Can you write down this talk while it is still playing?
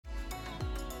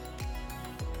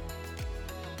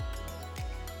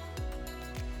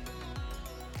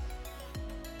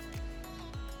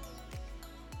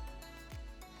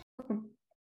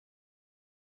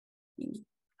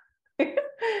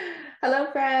Hello,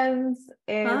 friends.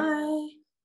 It's Hi.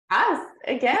 us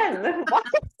again. What?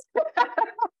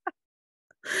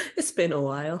 It's been a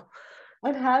while.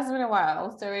 It has been a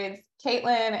while. So it's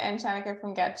Caitlin and Shanika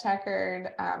from Get Checkered.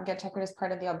 Get Checkered is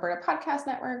part of the Alberta Podcast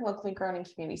Network, locally grown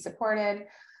and community supported.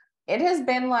 It has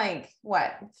been like,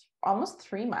 almost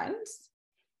 3 months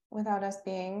without us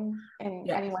being in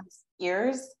anyone's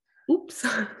ears. Oops.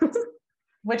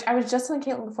 Which I was just telling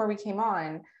Caitlin before we came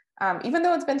on. Even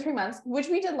though it's been 3 months, which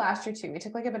we did last year too. We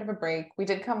took like a bit of a break. We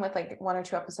did come with like 1 or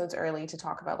 2 episodes early to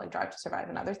talk about like Drive to Survive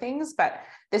and other things, but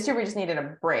this year we just needed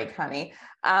a break, honey.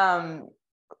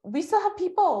 We still have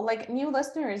people like new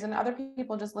listeners and other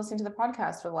people just listening to the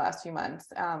podcast for the last few months.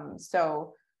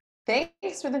 So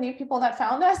thanks for the new people that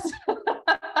found us.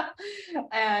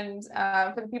 And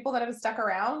for the people that have stuck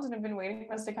around and have been waiting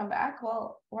for us to come back,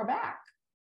 well, we're back.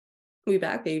 We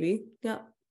back, baby. Yeah.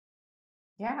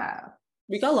 Yeah.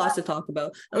 We got lots to talk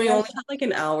about. And we only have like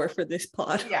an hour for this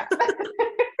pod. Yeah.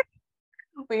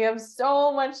 We have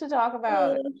so much to talk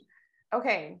about.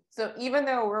 Okay, so even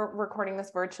though we're recording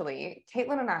this virtually,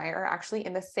 Caitlin and I are actually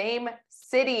in the same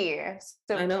city.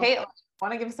 So Caitlin,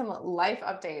 want to give some life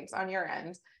updates on your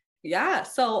end? Yeah,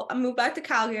 so I moved back to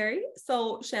Calgary.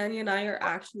 So Shani and I are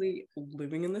actually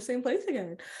living in the same place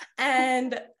again.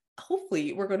 And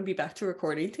hopefully we're going to be back to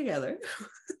recording together.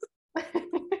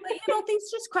 But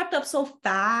things just crept up so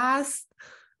fast.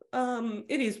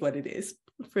 It is what it is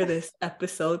for this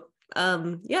episode.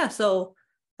 So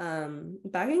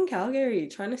back in Calgary,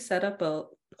 trying to set up a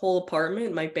whole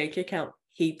apartment. My bank account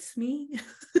hates me.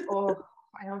 Oh,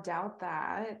 I don't doubt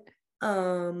that.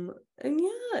 And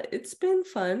yeah, it's been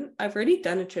fun. I've already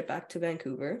done a trip back to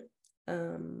Vancouver.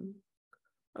 I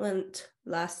went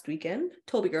last weekend,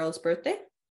 Toby girl's birthday.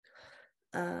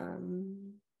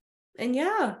 And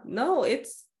yeah, no,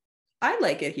 I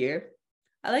like it here.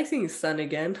 I like seeing the sun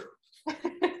again.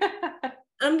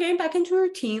 I'm getting back into a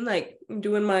routine, like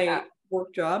doing my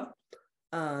work job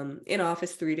in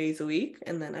office 3 days a week.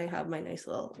 And then I have my nice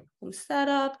little home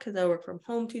setup because I work from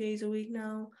home 2 days a week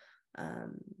now.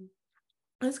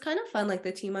 It's kind of fun. Like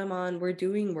the team I'm on, we're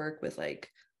doing work with like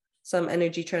some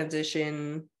energy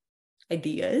transition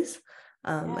ideas.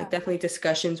 Like definitely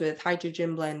discussions with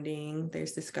hydrogen blending.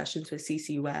 There's discussions with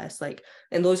CCUS,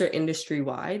 and those are industry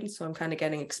wide. So I'm kind of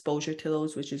getting exposure to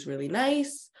those, which is really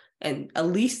nice, and at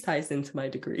least ties into my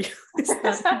degree.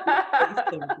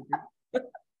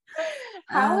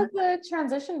 How has the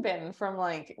transition been from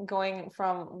like going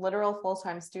from literal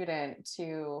full-time student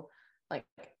to like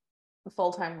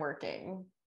full-time working?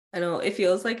 I know it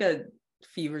feels like a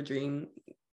fever dream.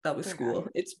 That was school.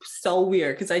 It's so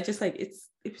weird because I just like it's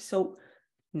so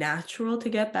natural to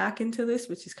get back into this,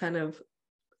 which is kind of,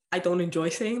 I don't enjoy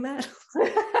saying that.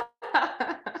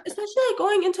 Especially like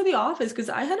going into the office because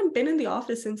I hadn't been in the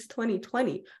office since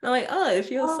 2020. And I'm like, it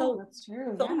feels that's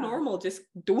true. So normal, just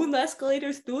doing the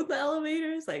escalators, doing the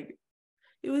elevators. Like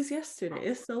it was yesterday.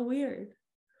 It's so weird.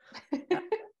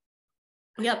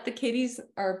 Yep, the kitties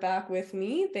are back with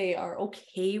me. They are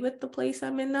okay with the place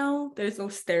I'm in now. There's no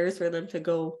stairs for them to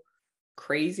go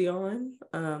crazy on.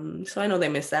 So I know they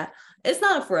miss that. It's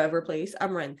not a forever place.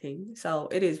 I'm renting, so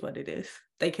it is what it is.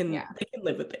 They can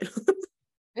live with it.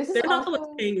 They're not the ones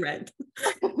paying rent.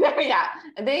 Yeah,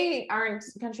 they aren't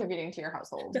contributing to your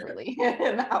household really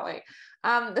in that way.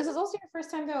 This is also your first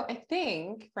time though, I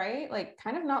think, right? Like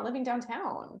kind of not living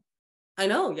downtown. I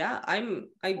know, yeah. I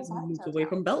moved away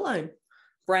from Beltline,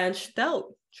 branched out,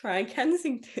 trying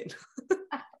Kensington.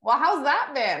 Well, how's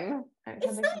that been?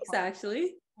 It's nice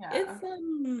actually. Yeah.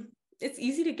 It's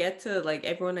easy to get to like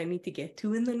everyone I need to get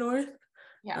to in the north.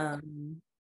 Yeah.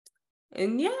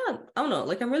 And yeah, I don't know,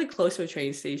 like I'm really close to a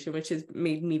train station, which has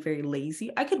made me very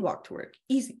lazy. I could walk to work,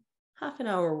 easy, half an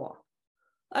hour walk.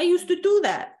 I used to do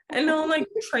that. And now I'm like,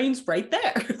 train's right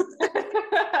there.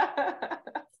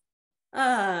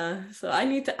 So I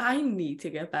need to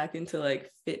get back into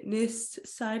like fitness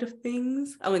side of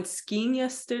things. I went skiing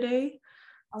yesterday.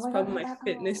 It's probably my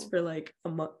fitness for like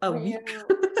a week.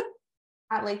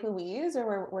 At Lake Louise,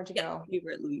 or where'd you go? We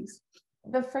were at Louise.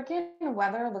 The freaking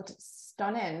weather looked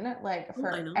stunning, like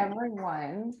for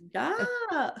everyone. Yeah,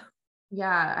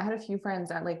 I had a few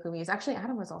friends at Lake Louise. Actually,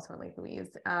 Adam was also at Lake Louise.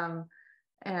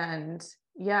 And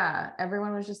yeah,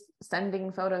 everyone was just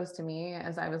sending photos to me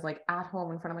as I was like at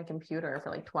home in front of my computer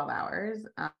for like 12 hours.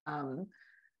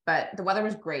 But the weather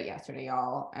was great yesterday,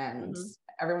 y'all, and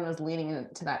everyone was leaning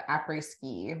into that après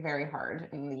ski very hard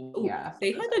in the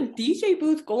they had a DJ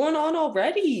booth going on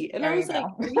already, and I was like,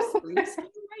 are you serious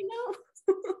right now?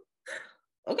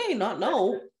 Okay,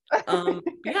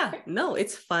 yeah, no,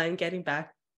 it's fun getting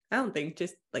back. I don't think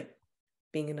just like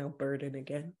being in Alberta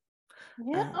again.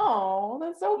 Yeah. Oh,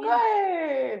 that's so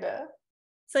good.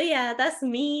 So yeah, that's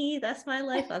me. That's my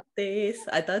life updates.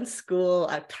 I done school.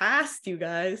 I passed, you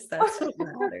guys. That's what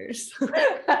matters.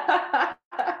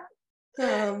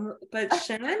 But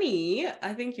Shani,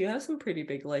 I think you have some pretty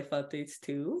big life updates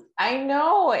too. I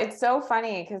know, it's so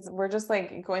funny because we're just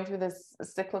like going through this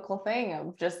cyclical thing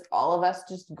of just all of us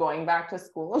just going back to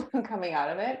school and coming out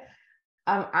of it.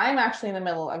 I'm actually in the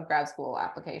middle of grad school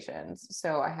applications.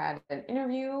 So I had an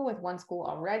interview with one school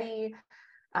already.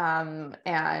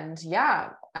 And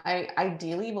yeah, I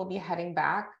ideally will be heading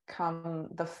back come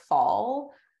the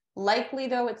fall. Likely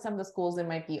though, at some of the schools, it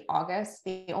might be August.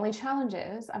 The only challenge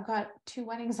is I've got 2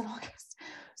 weddings in August.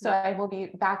 So I will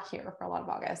be back here for a lot of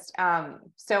August.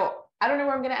 So I don't know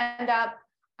where I'm going to end up.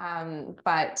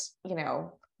 But you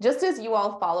know, just as you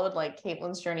all followed like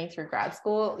Caitlin's journey through grad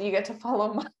school, you get to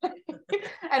follow mine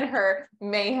and her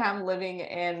mayhem living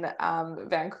in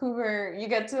Vancouver. You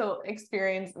get to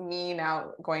experience me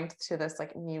now going to this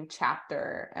like new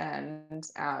chapter and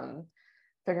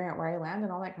figuring out where I land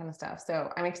and all that kind of stuff.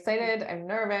 So I'm excited, I'm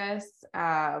nervous,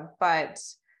 but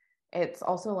it's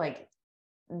also like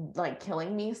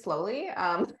killing me slowly.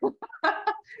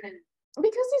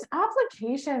 Because these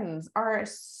applications are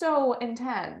so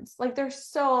intense, like they're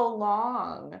so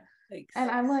long. Thanks. And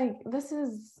I'm like,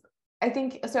 I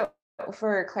think so.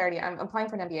 For clarity, I'm applying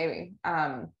for an MBA,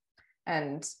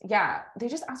 and yeah, they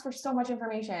just ask for so much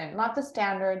information, not the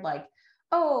standard like,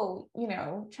 oh, you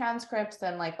know, transcripts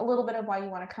and like a little bit of why you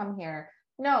want to come here.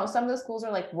 No, some of the schools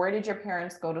are like, where did your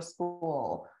parents go to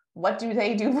school? What do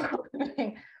they do for a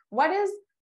living? What is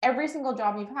every single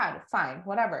job you've had? Fine,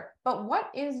 whatever. But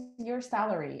what is your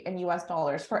salary in US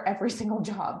dollars for every single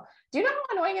job? Do you know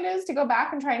how annoying it is to go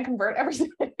back and try and convert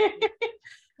everything?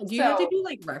 Do you have to do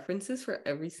like references for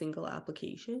every single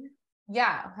application?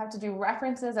 Yeah, I have to do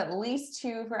references, at least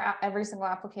 2 for every single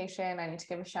application. I need to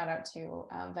give a shout out to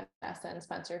Vanessa and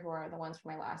Spencer, who are the ones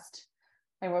for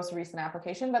my most recent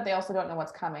application, but they also don't know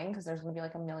what's coming because there's going to be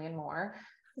like a million more.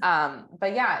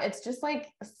 But yeah, it's just like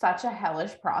such a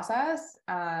hellish process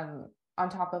on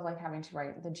top of like having to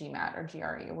write the GMAT or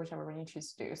GRE or whichever one you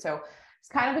choose to do. So it's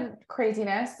kind of a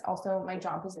craziness. Also, my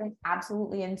job has been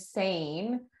absolutely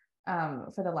insane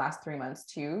for the last 3 months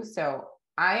too. So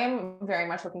I am very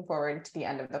much looking forward to the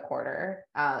end of the quarter.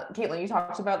 Caitlin, you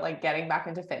talked about like getting back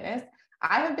into fitness.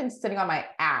 I have been sitting on my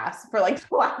ass for like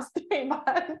the last 3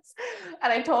 months.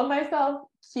 And I told myself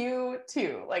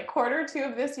Q2, like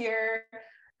Q2 of this year,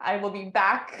 I will be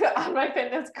back on my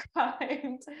fitness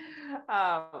grind.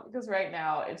 Because right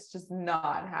now it's just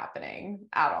not happening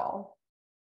at all.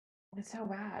 It's so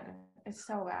bad. It's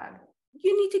so bad.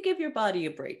 You need to give your body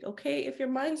a break, okay? If your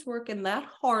mind's working that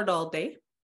hard all day,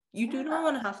 you do not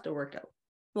want to have to work out.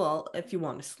 Well, if you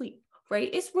want to sleep, right?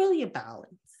 It's really a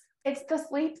balance. It's the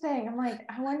sleep thing. I'm like,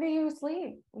 when do you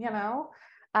sleep? You know?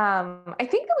 I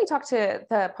think that we talked to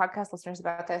the podcast listeners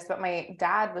about this, but my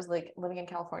dad was like living in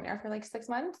California for like 6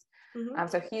 months. Mm-hmm.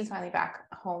 So he's finally back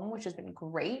home, which has been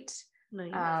great.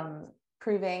 Nice.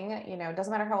 Proving, you know, it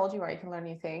doesn't matter how old you are, you can learn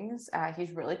new things.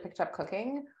 He's really picked up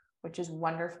cooking, which is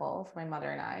wonderful for my mother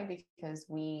and I, because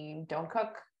we don't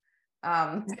cook.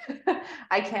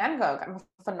 I can cook. I'm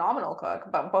a phenomenal cook,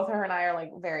 but both her and I are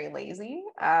like very lazy.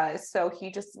 So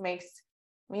he just makes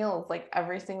meals like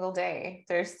every single day.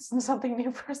 There's something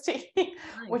new for us to eat,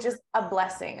 nice. Which is a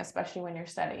blessing, especially when you're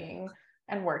studying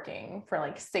and working for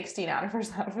like 16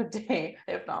 hours out of a day,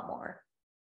 if not more.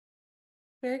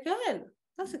 Very good.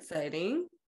 That's exciting.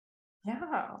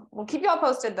 Yeah. We'll keep y'all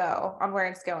posted though on where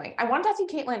it's going. I wanted to ask you,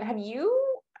 Caitlin, have you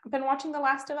been watching The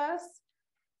Last of Us?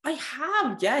 I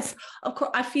have, yes. Of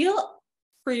course, I feel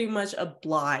pretty much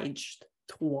obliged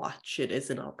to watch it as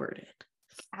an Albertan.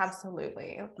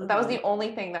 Absolutely. Mm-hmm. That was the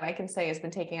only thing that I can say has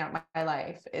been taking out my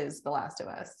life is The Last of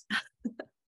Us.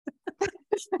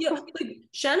 Yeah, like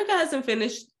Shanika hasn't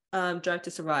finished Drive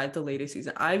to Survive, the latest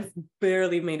season. I've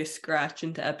barely made a scratch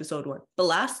into episode 1. The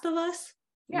Last of Us,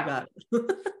 yeah. You got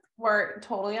it. We're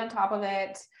totally on top of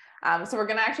it. So we're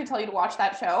gonna actually tell you to watch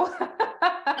that show.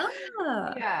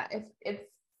 Yeah, if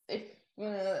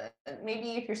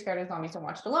maybe if you're scared of zombies, don't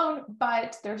watch it alone,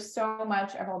 but there's so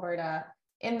much of Alberta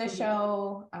in the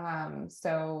show.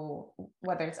 So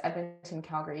whether it's Edmonton,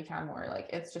 Calgary, Canmore, like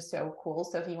it's just so cool.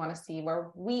 So if you want to see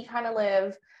where we kind of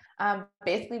live,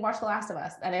 basically watch The Last of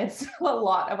Us. And it's a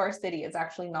lot of our city. It's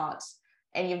actually not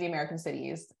any of the American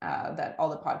cities that all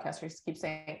the podcasters keep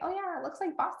saying, oh yeah, it looks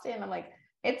like Boston. I'm like,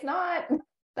 it's not.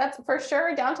 That's for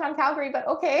sure downtown Calgary, but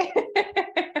okay.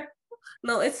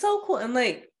 No, it's so cool. And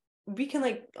like, we can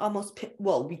like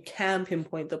we can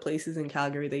pinpoint the places in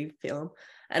Calgary they film.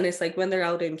 And it's like when they're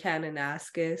out in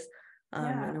Kananaskis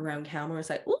and around Canmore, it's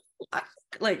like, ooh,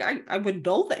 I would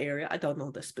know the area. I don't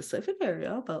know the specific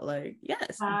area, but like,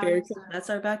 yes, very cool. That's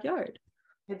our backyard.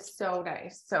 It's so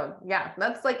nice. So yeah,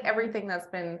 that's like everything that's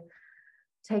been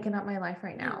taking up my life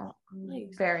right now.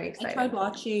 Nice. Very excited. I tried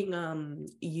watching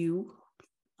You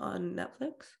on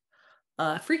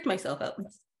Netflix. Freaked myself out.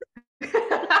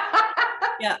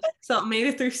 Yeah, so I made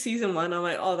it through season 1. I'm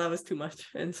like, oh, that was too much,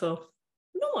 and so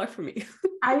no more for me.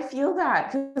 I feel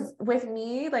that because with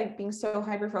me, like being so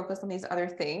hyper focused on these other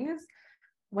things,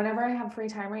 whenever I have free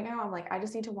time right now, I'm like, I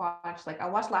just need to watch. Like,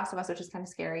 I'll watch Last of Us, which is kind of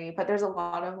scary, but there's a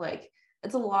lot of like,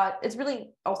 it's really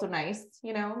also nice,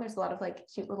 you know. There's a lot of like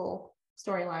cute little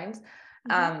storylines.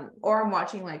 Or I'm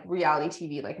watching like reality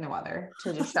TV like no other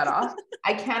to just shut off.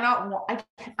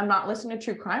 I'm not listening to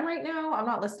true crime right now. I'm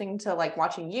not listening to like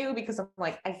watching You because I'm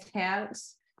like, I can't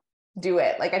do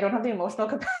it. Like, I don't have the emotional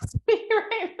capacity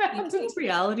right now.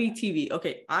 Reality TV.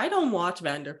 Okay, I don't watch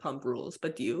Vanderpump Rules,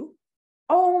 but do you?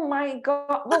 Oh my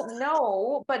God. Well,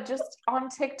 no, but just on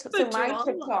TikTok. So my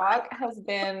TikTok has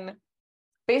been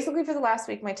basically for the last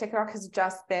week, my TikTok has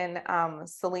just been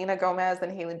Selena Gomez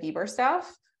and Hailey Bieber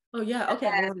stuff. Oh yeah, okay,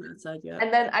 I'm on that side, yeah.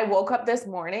 And then I woke up this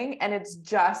morning and it's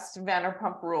just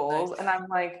Vanderpump Rules. Nice. And I'm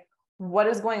like, what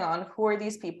is going on? Who are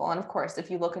these people? And of course, if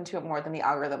you look into it more, than the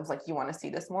algorithms, like, you want to see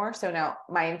this more. So now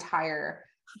my entire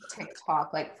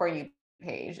TikTok, like, For You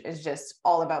page is just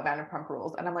all about Vanderpump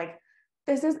Rules. And I'm like,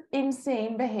 this is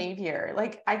insane behavior.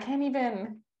 Like, I can't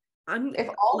even, if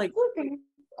all like the things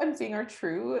I'm seeing are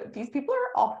true, these people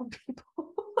are awful people.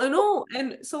 I know.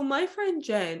 And so my friend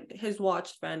Jen has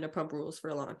watched Vanderpump Rules for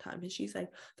a long time, and she's like,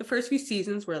 the first few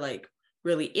seasons were like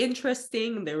really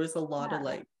interesting. There was a lot of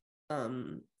like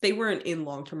they weren't in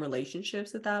long-term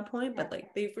relationships at that point, but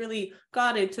like they've really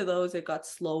got into those. It got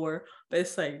slower, but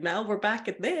it's like, now we're back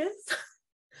at this.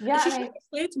 Yeah, she should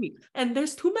explain it to me. And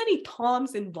there's too many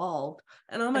Toms involved,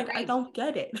 and I'm like, I don't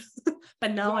get it.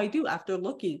 But now I do, after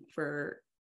looking for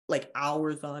like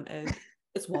hours on end.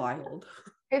 It's wild.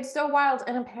 It's so wild.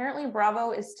 And apparently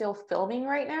Bravo is still filming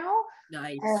right now.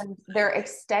 Nice. And they're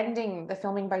extending the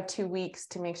filming by 2 weeks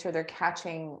to make sure they're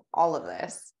catching all of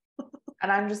this. And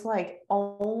I'm just like,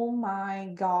 oh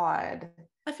my God.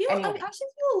 I actually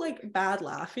feel like bad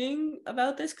laughing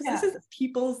about this because this is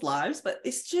people's lives, but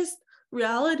it's just,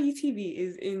 reality TV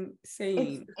is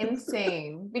insane. It's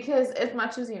insane because as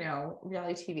much as, you know,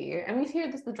 reality TV, and we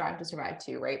hear this, the Drive to Survive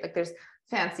too, right? Like, there's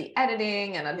fancy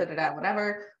editing and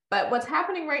whatever. But what's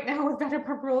happening right now with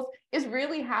Vanderpump Rules is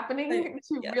really happening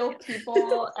to real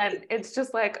people. And it's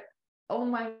just like, oh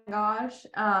my gosh.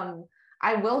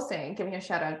 I will say, giving a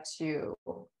shout out to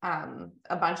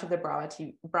a bunch of the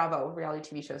Bravo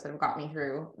reality TV shows that have got me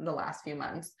through the last few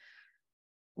months.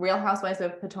 Real Housewives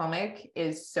of Potomac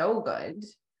is so good.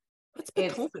 What's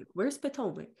Potomac? Where's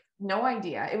Potomac? No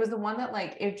idea. It was the one that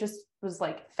like, it just was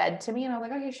like fed to me, and I was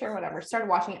like, okay, sure, whatever. Started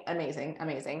watching it.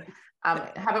 Amazing.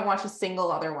 Haven't watched a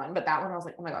single other one, but that one I was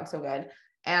like, oh my God, so good.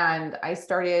 And I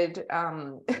started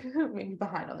maybe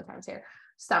behind on the times here,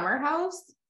 Summer House,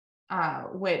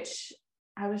 which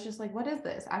I was just like, what is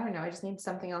this? I don't know. I just need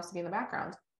something else to be in the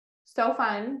background. So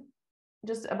fun.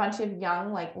 Just a bunch of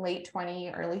young, like late 20,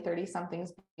 early 30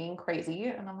 somethings being crazy.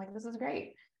 And I'm like, this is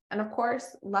great. And of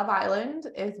course, Love Island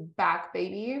is back,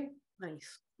 baby.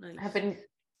 Nice. I've been,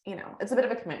 you know, it's a bit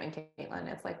of a commitment,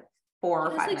 Caitlin. It's like 4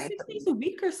 or 5 like nights. 6 days a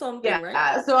week or something,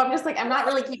 right? So I'm just like, I'm not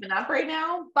really keeping up right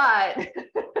now, but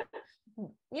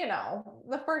you know,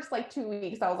 the first like 2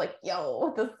 weeks, I was like,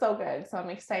 yo, this is so good. So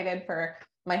I'm excited for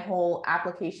my whole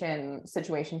application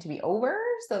situation to be over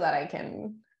so that I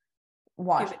can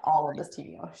watch all of this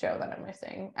TV show that I'm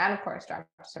missing. And of course, Drive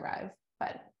to Survive.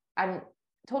 But I'm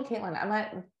told Caitlin, I'm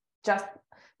at just,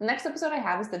 the next episode I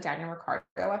have is the Daniel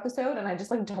Ricciardo episode, and I just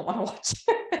like don't want to watch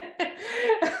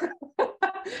it.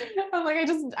 I'm like, I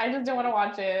just don't want to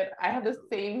watch it. I have the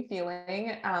same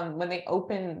feeling. When they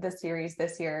open the series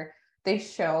this year, they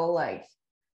show like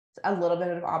a little bit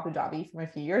of Abu Dhabi from a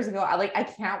few years ago. I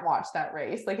can't watch that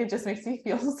race. Like, it just makes me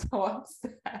feel so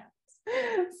upset.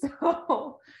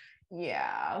 So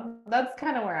yeah, that's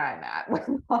kind of where I'm at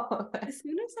with all of it. As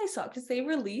soon as I saw, because they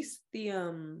released the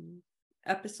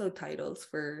episode titles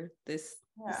for this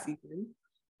season,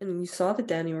 and you saw the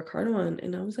Danny Ricciardo one,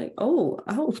 and I was like, oh,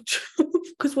 ouch.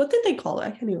 Because what did they call it?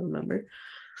 I can't even remember.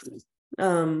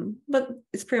 But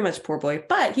it's pretty much poor boy.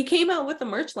 But he came out with the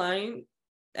merch line,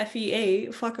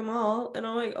 FEA, fuck them all, and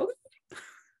I'm like, okay,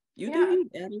 you do you,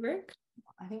 Danny Rick.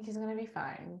 I think he's gonna be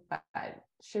fine. But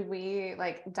should we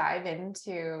like dive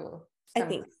into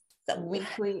some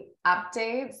weekly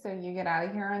updates so you get out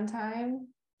of here on time?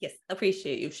 Yes,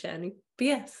 appreciate you, Shani. But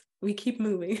yes, we keep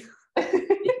moving.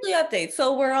 Weekly updates.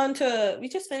 So we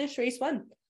just finished race 1.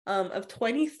 of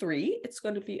 23. It's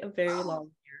going to be a very long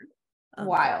year.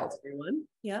 Wild. Everyone.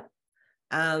 Yep.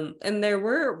 And there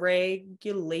were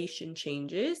regulation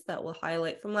changes that we'll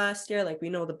highlight from last year. Like we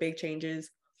know the big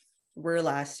changes were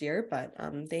last year, but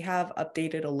they have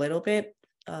updated a little bit.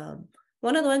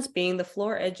 One of the ones being the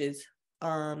floor edges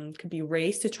could be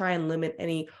raised to try and limit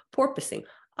any porpoising.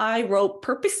 I wrote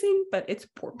purposing, but it's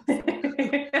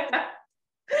porpoising.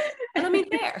 And I mean,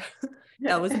 fair.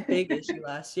 That was a big issue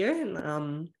last year.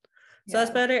 And so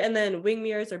that's better. And then wing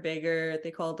mirrors are bigger.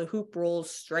 They call the hoop rolls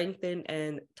strengthened,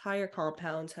 and tire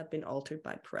compounds have been altered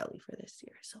by Pirelli for this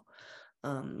year. So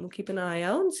we'll keep an eye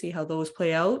out and see how those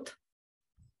play out.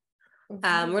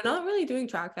 We're not really doing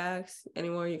track facts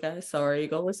anymore, you guys. Sorry,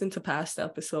 go listen to past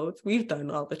episodes. We've done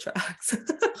all the tracks.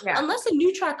 Unless a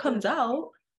new track comes out.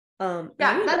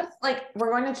 That's like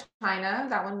we're going to China.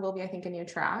 That one will be, I think, a new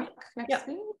track next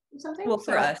week or something. Well,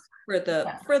 for us, for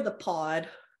the pod.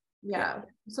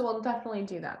 So we'll definitely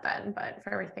do that then. But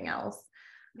for everything else,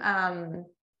 Caitlin,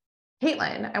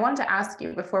 I wanted to ask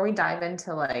you before we dive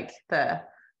into like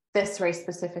this race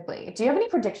specifically. Do you have any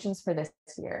predictions for this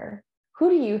year? Who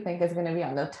do you think is going to be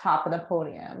on the top of the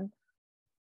podium?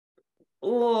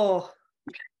 Oh,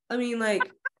 I mean, like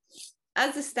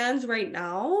as it stands right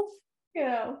now,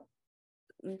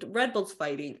 Red Bull's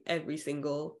fighting every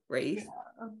single race.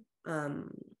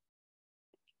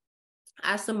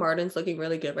 Aston Martin's looking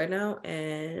really good right now,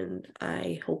 and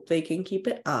I hope they can keep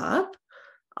it up.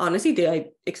 Honestly, did I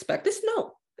expect this?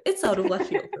 No, it's out of left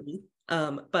field for me.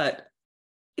 But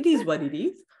it is what it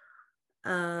is.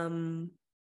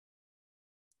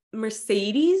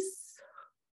 Mercedes,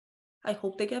 I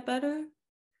hope they get better.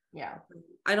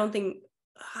 I don't think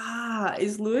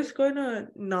is Lewis going to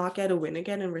not get a win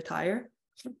again and retire?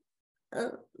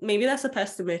 Maybe that's a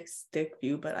pessimistic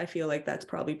view, but I feel like that's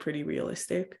probably pretty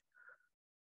realistic.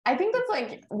 I think that's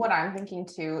like what I'm thinking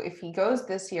too. If he goes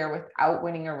this year without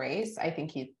winning a race, I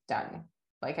think he's done.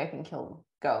 Like, I think he'll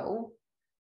go.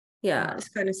 Yeah, it's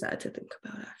kind of sad to think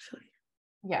about, actually.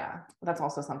 Yeah, that's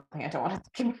also something I don't want to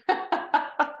think about.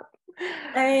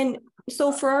 And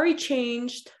so Ferrari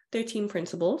changed their team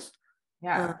principals. They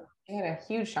had a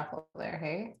huge shuffle there,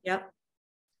 hey? Yep.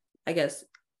 I guess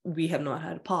we have not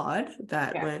had a pod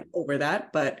that went over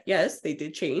that, but yes, they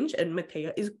did change, and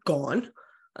Mattia is gone.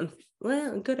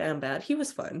 Well, good and bad. He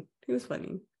was fun. He was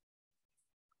funny.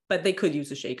 But they could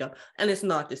use a shakeup. And it's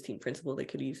not just team principal they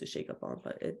could use a shakeup on,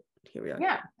 but here we are.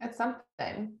 Yeah, it's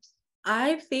something.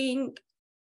 I think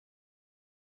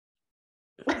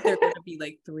they're going to be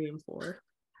like 3 and 4.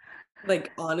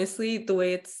 Like, honestly, the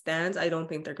way it stands, I don't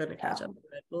think they're going to catch up with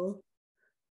Red Bull.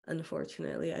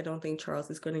 Unfortunately, I don't think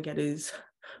Charles is going to get his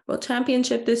world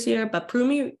championship this year, but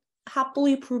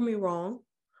happily prove me wrong.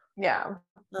 Yeah.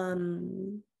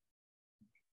 And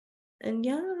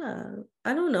yeah,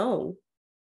 I don't know.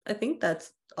 I think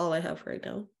that's all I have right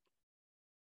now.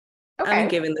 Okay. I haven't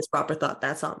given this proper thought.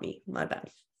 That's on me. My bad.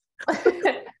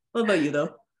 What about you,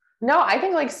 though? No, I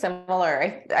think like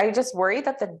similar. I just worry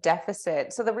that the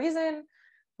deficit. So the reason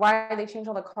why they changed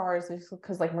all the cars is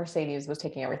because like Mercedes was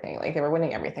taking everything, like they were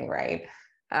winning everything, right?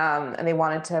 And they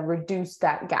wanted to reduce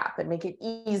that gap and make it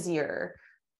easier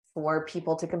for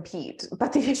people to compete.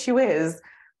 But the issue is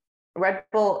Red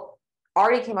Bull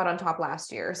already came out on top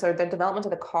last year. So the development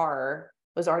of the car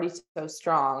was already so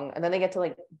strong. And then they get to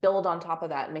like build on top of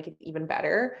that and make it even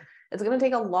better. It's going to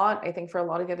take a lot, I think, for a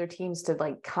lot of the other teams to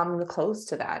like come close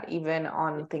to that, even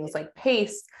on things like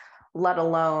pace, let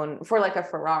alone for like a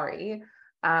Ferrari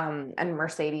and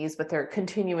Mercedes with their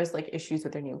continuous like issues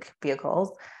with their new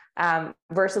vehicles,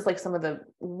 versus like some of the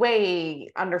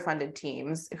way underfunded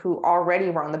teams who already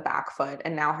were on the back foot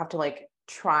and now have to like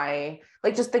try,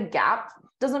 like just the gap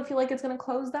doesn't feel like it's going to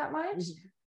close that much.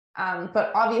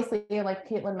 But obviously, like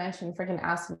Caitlin mentioned, freaking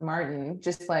Aston Martin,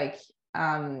 just like,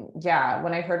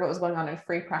 when I heard what was going on in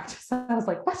free practice, I was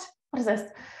like, what is this?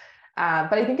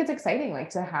 But I think it's exciting,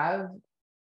 like to have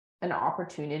an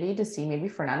opportunity to see maybe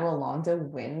Fernando Alonso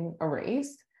win a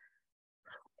race.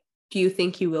 Do you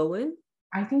think he will win?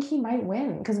 I think he might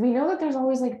win because we know that there's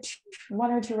always like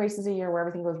 1 or 2 races a year where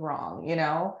everything goes wrong, you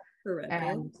know? Correct.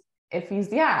 And if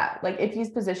he's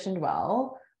positioned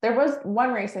well, there was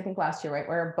one race, I think last year, right,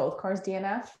 where both cars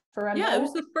DNF for Red Bull. Yeah, it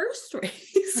was the first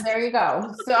race. There you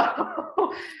go.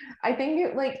 So I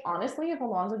think honestly, if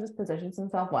Alonso just positions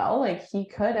himself well, like he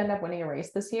could end up winning a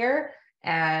race this year.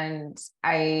 And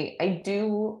I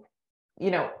do,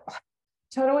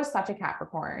 Toto is such a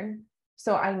Capricorn.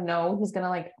 So I know he's going to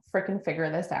like freaking figure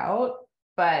this out.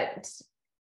 But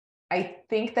I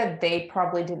think that they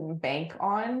probably didn't bank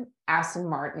on Aston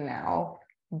Martin now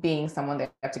being someone they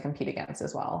have to compete against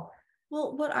as well.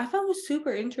 Well, what I found was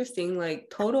super interesting, like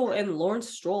Toto and Lawrence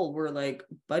Stroll were like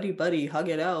buddy, hug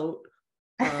it out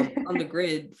on the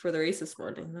grid for the race this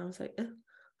morning. And I was like,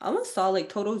 I almost saw like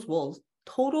Toto's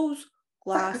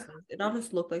glasses. It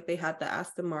almost looked like they had the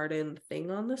Aston Martin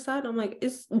thing on the side. I'm like,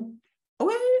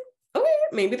 okay,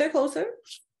 maybe they're closer.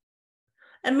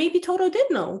 And maybe Toto did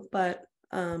know, but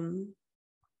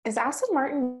is Aston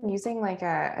Martin using like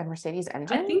a Mercedes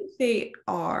engine? I think they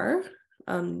are.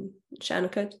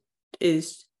 Shanika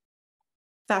is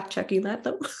fact checking that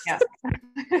though. Yeah.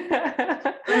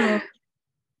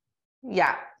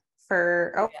 Yeah.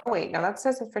 Wait, no, that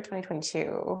says it for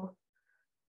 2022.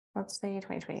 Let's say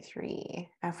 2023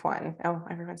 F1. Oh,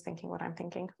 everyone's thinking what I'm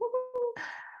thinking.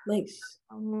 Nice.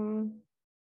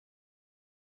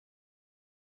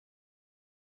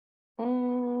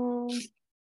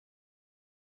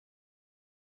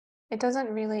 It doesn't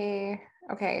really.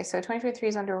 Okay, so 2023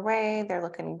 is underway. They're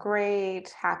looking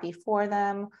great. Happy for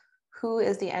them. Who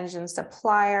is the engine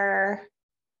supplier?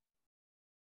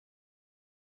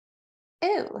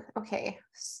 Ew, okay.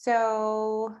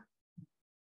 So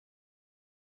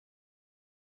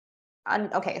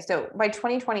so by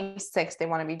 2026, they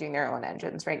want to be doing their own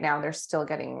engines. Right now, they're still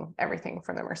getting everything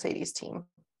from the Mercedes team.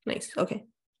 Nice. Okay.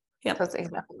 Yeah. That's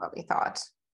exactly what we thought.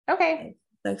 Okay.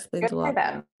 That explains a lot.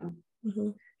 Them. Mm-hmm.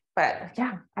 But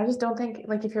yeah, I just don't think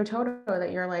like if you're Toto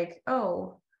that you're like,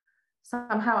 oh,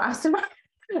 somehow Aston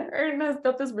Martin has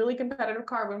built this really competitive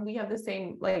car when we have the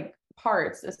same like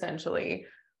parts essentially.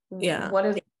 Yeah. What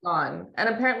is on? And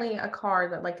apparently a car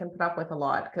that like can put up with a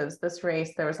lot, because this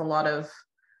race there was a lot of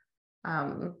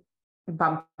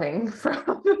bumping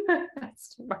from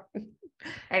Aston Martin.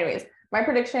 Anyways, my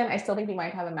prediction, I still think we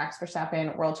might have a Max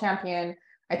Verstappen world champion.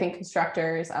 I think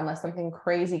constructors, unless something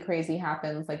crazy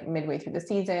happens like midway through the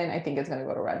season, I think it's going to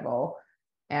go to Red Bull.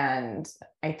 And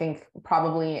I think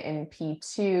probably in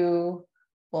P2,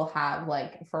 we'll have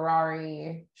like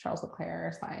Ferrari, Charles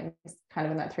Leclerc, Sainz, kind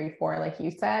of in that 3-4, like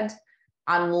you said,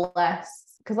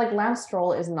 unless, because like Lance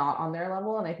Stroll is not on their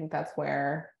level. And I think that's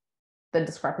where the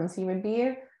discrepancy would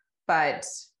be. But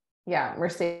yeah,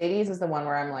 Mercedes is the one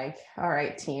where I'm like, all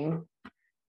right, team,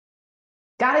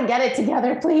 gotta get it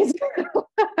together, please.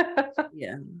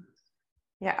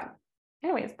 Yeah.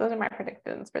 Anyways, those are my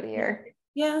predictions for the year.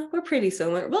 Yeah, we're pretty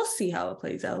similar. We'll see how it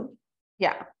plays out.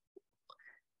 Yeah.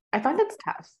 I find it's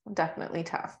tough. Definitely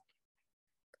tough.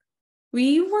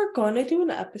 We were going to do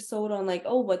an episode on like,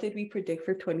 what did we predict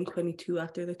for 2022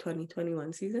 after the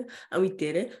 2021 season? And we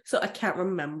did it. So I can't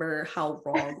remember how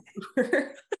wrong we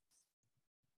were.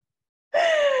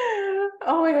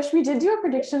 Oh my gosh, we did do a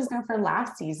predictions now for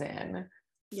last season.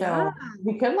 So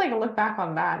we could like look back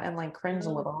on that and like cringe a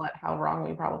little at how wrong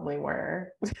we probably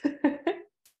were.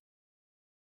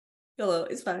 Hello,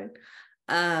 it's fine.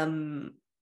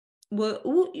 We'll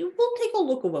take a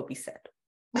look at what we said.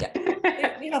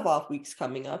 Yeah, we have off weeks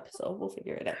coming up, so we'll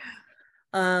figure it out.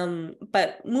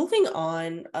 But moving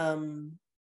on,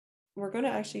 we're going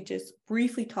to actually just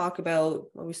briefly talk about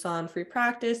what we saw in free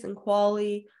practice and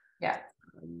quali. Yeah.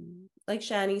 Like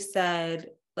Shani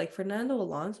said, like Fernando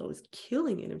Alonso was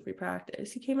killing it in free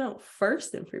practice. He came out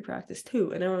first in free practice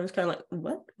too, and everyone was kind of like,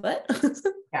 what?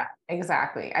 Yeah,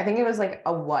 exactly. I think it was like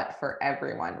a what for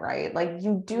everyone, right? Like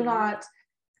you do not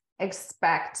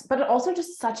expect, but also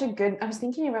just such a good, I was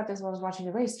thinking about this while I was watching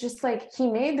the race, just like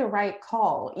he made the right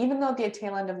call. Even though at the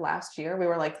tail end of last year, we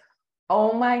were like,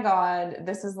 oh my God,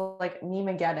 this is like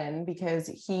Memageddon, because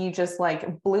he just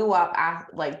like blew up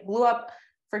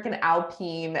freaking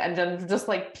Alpine and then just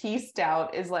like pieced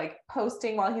out, is like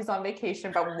posting while he's on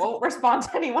vacation, but won't respond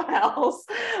to anyone else.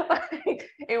 Like,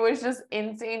 it was just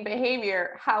insane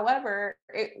behavior. However,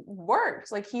 it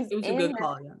worked. Like it was a good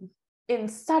call, in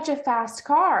such a fast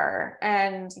car.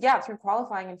 And yeah, through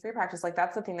qualifying and free practice, like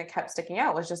that's the thing that kept sticking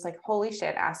out, was just like, holy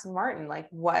shit, Aston Martin, like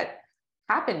what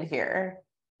happened here?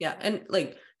 Yeah. And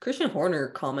like Christian Horner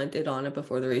commented on it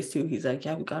before the race too. He's like,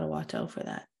 yeah, we got to watch out for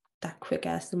that quick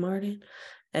Aston Martin.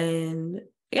 And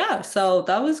yeah, so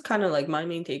that was kind of like my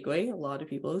main takeaway. A lot of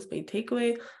people's main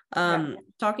takeaway.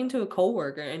 Talking to a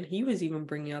coworker, and he was even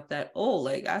bringing up that,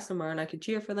 like Aston Martin, I could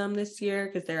cheer for them this year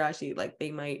because they're actually like,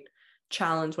 they might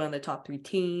challenge one of the top 3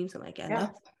 teams and like end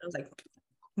up. I was like,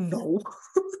 no.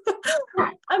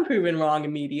 I'm proven wrong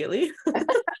immediately.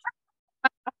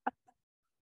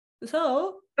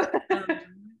 So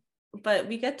but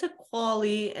we get to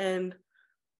quali, and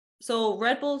so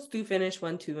Red Bulls do finish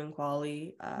 1-2 in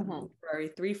quali, Ferrari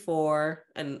 3-4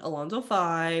 and Alonso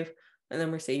 5, and then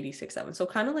Mercedes 6-7. So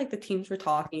kind of like the teams we're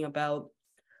talking about,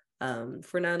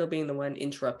 Fernando being the one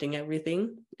interrupting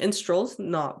everything, and Stroll's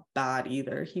not bad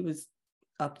either. He was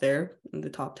up there in the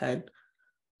top 10.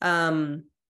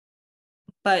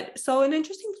 But so an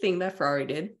interesting thing that Ferrari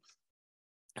did,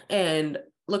 and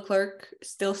Leclerc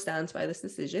still stands by this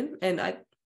decision, and I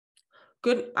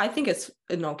think it's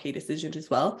an okay decision as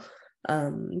well.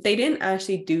 They didn't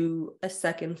actually do a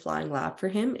second flying lap for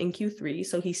him in Q3,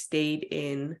 so he stayed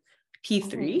in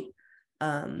P3.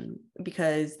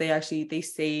 Because they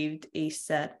saved a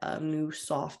set of new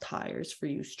soft tires for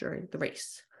use during the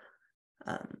race.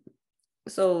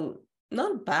 So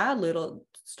not a bad little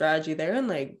strategy there, and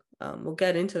like we'll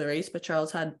get into the race, but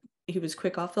he was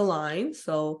quick off the line,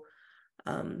 so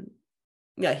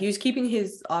he was keeping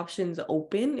his options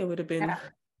open. It would have been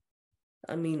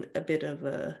a bit of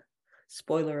a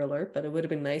spoiler alert, but it would have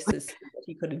been nice to see what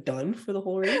he could have done for the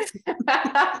whole race.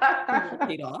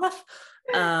 Paid off.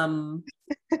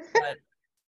 But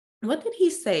what did he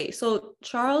say? So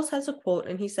Charles has a quote,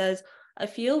 and he says, "I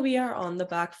feel we are on the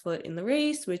back foot in the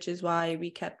race, which is why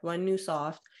we kept one new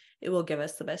soft. It will give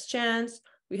us the best chance.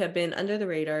 We have been under the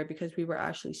radar because we were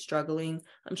actually struggling.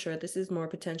 I'm sure this is more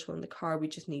potential in the car. We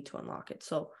just need to unlock it."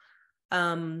 So,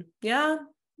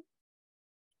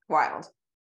 wild.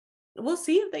 We'll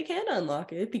see if they can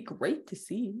unlock it. It'd be great to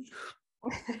see.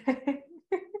 But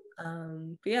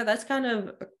yeah, that's kind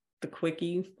of the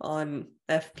quickie on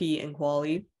FP and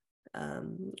quali.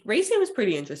 Racing was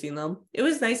pretty interesting though. It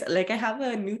was nice. Like, I have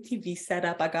a new TV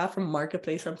setup I got from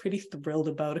Marketplace. I'm pretty thrilled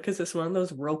about it because it's one of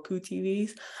those Roku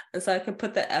TVs, and so I can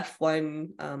put the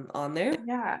F1 on there.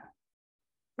 Yeah,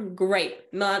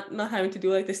 great. Not having to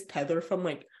do like this tether from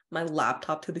like my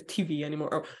laptop to the TV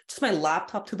anymore, or just my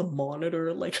laptop to the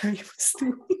monitor like I was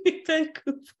doing in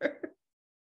Vancouver.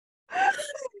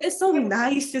 It's so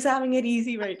nice just having it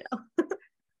easy right now.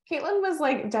 Caitlin was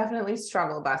like definitely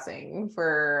struggle busing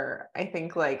for, I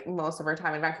think, like most of her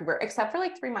time in Vancouver, except for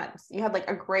like 3 months. You had like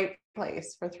a great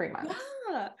place for 3 months.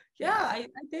 Yeah, I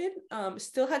did.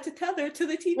 Still had to tether to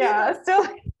the TV. Yeah, still.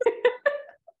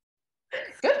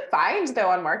 Good find though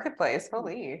on Marketplace.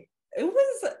 Holy. It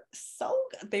was so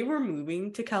good. They were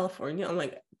moving to California. I'm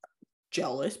like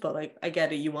jealous, but like I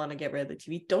get it. You want to get rid of the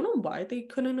TV. Don't know why they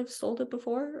couldn't have sold it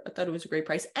before. I thought it was a great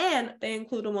price, and they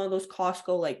included one of those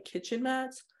Costco like kitchen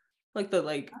mats, like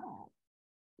the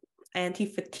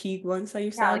anti-fatigue ones that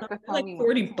you saw, like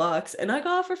 $40, and I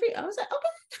got it for free. I was like,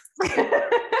 okay.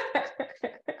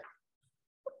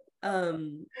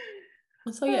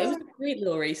 So yeah, it was a great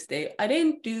little race day. I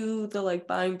didn't do the like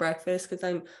buying breakfast because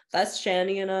that's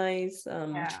Shani and I's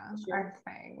our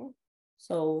thing.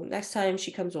 So next time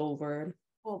she comes over,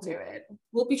 we'll do it.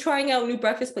 We'll be trying out new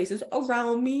breakfast places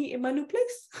around me in my new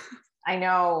place. I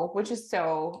know, which is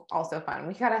so also fun.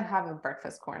 We gotta have a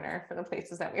breakfast corner for the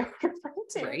places that we order from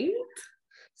too. Right?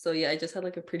 So yeah, I just had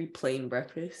like a pretty plain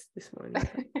breakfast this morning.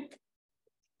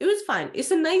 It was fine.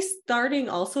 It's a nice starting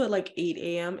also at like 8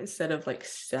 a.m. instead of like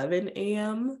 7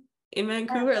 a.m. in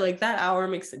Vancouver. Like that hour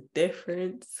makes a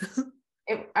difference.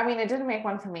 It didn't make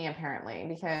one for me apparently,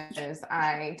 because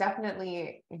I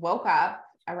definitely woke up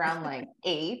around like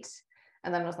 8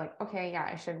 and then was like, okay, yeah,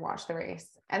 I should watch the race.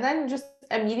 And then just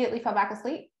immediately fell back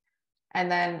asleep.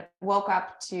 And then woke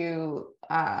up to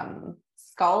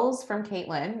skulls from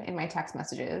Caitlin in my text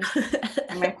messages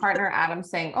and my partner Adam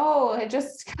saying, "Oh, it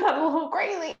just got a little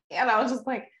gray." And I was just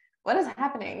like, what is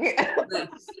happening?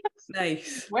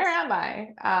 Nice. Where am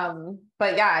I?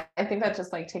 But yeah, I think that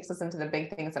just like takes us into the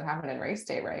big things that happen in race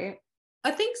day, right?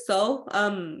 I think so.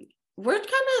 We're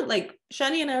kind of like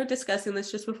Shani and I were discussing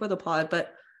this just before the pod,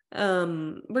 but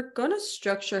we're gonna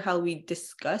structure how we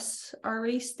discuss our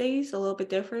race days a little bit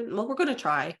different. Well, we're gonna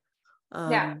try.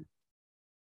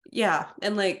 Yeah,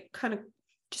 and like kind of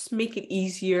just make it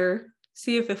easier,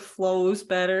 see if it flows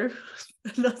better.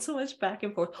 Not so much back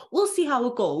and forth. We'll see how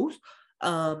it goes.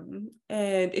 And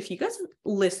if you guys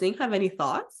listening have any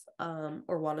thoughts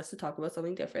or want us to talk about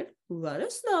something different, let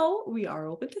us know. We are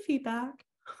open to feedback.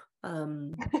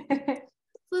 So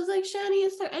it's like, Shani,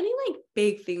 is there any like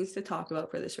big things to talk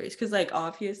about for this race? Because like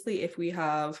obviously if we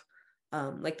have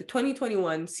like the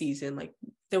 2021 season, like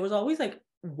there was always like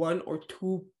 1 or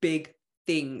 2 big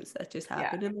things that just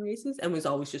happened in the races and was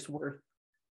always just worth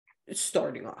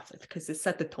starting off with because it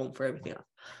set the tone for everything else.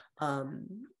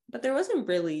 But there wasn't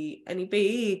really any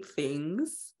big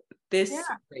things this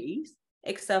race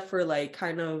except for like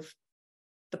kind of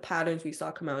the patterns we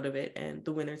saw come out of it and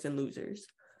the winners and losers.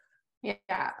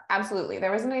 Yeah, absolutely.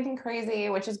 There wasn't anything crazy,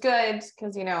 which is good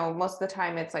because, you know, most of the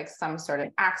time it's like some sort of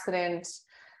accident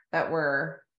that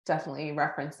we're definitely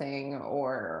referencing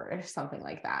or something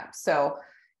like that. So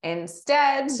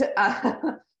instead,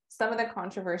 some of the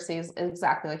controversies,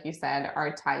 exactly like you said,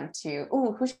 are tied to,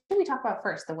 who should we talk about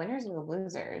first? The winners or the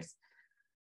losers?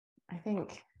 I don't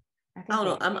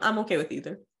know. I'm okay with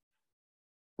either.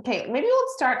 Okay, maybe we'll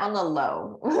start on the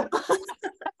low.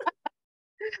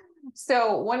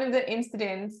 So one of the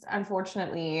incidents,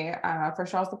 unfortunately, for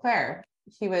Charles Leclerc,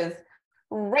 he was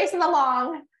racing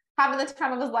along, having the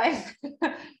time of his life,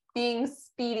 being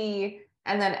speedy,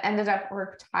 and then ended up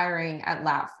retiring at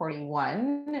lap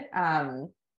 41.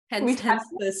 Hence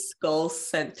the skull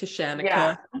sent to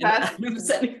Shanika. Yeah,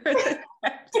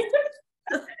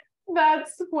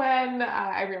 that's when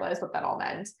I realized what that all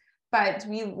meant. But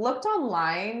we looked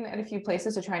online at a few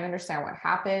places to try and understand what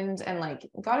happened, and like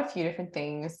got a few different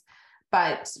things.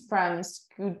 But from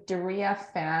Scuderia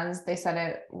fans, they said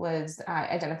it was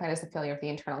identified as a failure of the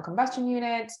internal combustion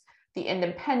unit. The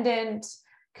Independent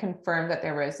confirmed that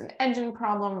there was an engine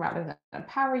problem rather than a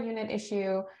power unit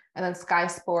issue. And then Sky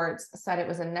Sports said it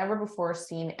was a never before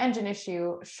seen engine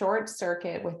issue, short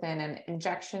circuit within an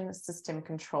injection system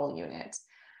control unit,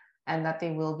 and that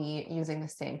they will be using the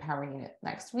same power unit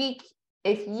next week.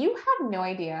 If you have no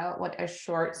idea what a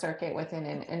short circuit within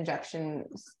an injection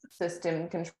system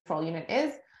control unit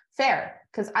is, fair,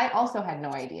 because I also had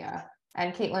no idea.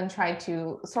 And Caitlin tried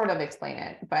to sort of explain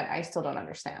it, but I still don't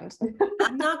understand.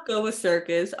 I'm not good with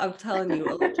circuits. I'm telling you,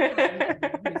 is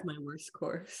my worst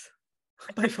course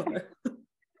by far.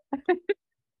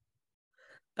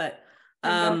 But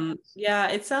yeah,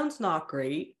 it sounds not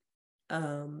great.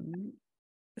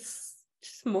 It's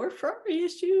just more Ferrari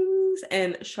issues,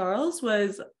 and Charles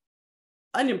was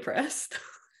unimpressed.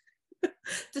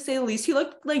 To say the least. He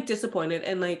looked like disappointed,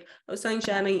 and like I was telling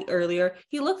Shani earlier,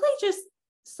 he looked like just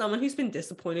someone who's been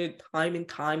disappointed time and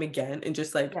time again, and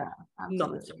just like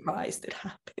not surprised it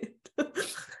happened.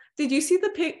 Did you see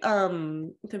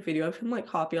the video of him like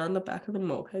hopping on the back of the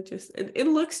moped? Just it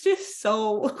looks just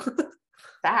so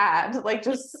sad, like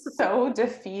just so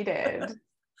defeated.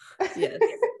 Yes.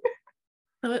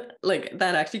 Like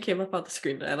that actually came up on the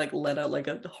screen, and I like let out like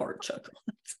a hard chuckle.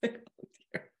 Like, oh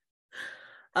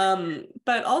dear.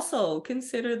 But also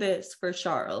consider this for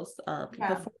Charles.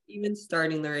 Before even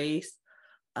starting the race,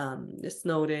 it's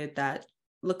noted that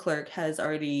Leclerc has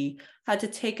already had to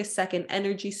take a second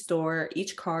energy store.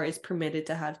 Each car is permitted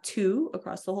to have 2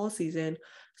 across the whole season.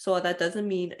 So that doesn't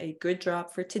mean a grid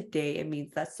drop for today. It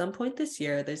means that at some point this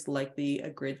year, there's likely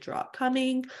a grid drop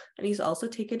coming. And he's also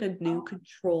taken a new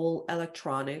control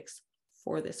electronics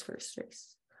for this first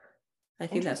race. I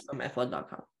think that's from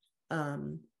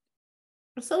F1.com.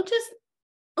 So just,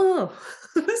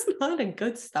 it's not a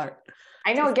good start.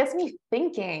 I know, it gets me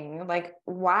thinking, like,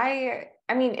 why?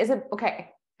 I mean, is it okay?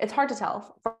 It's hard to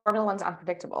tell. Formula One's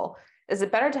unpredictable. Is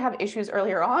it better to have issues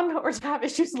earlier on or to have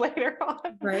issues later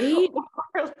on? Right?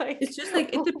 Or like, it's just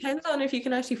like, it depends on if you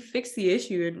can actually fix the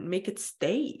issue and make it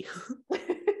stay.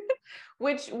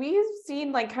 Which we've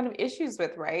seen like kind of issues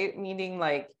with, right? Meaning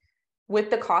like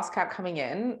with the cost cap coming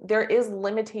in, there is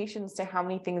limitations to how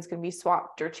many things can be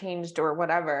swapped or changed or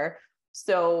whatever.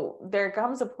 So there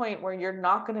comes a point where you're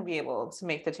not going to be able to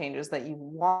make the changes that you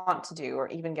want to do or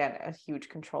even get a huge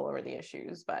control over the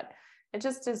issues. But it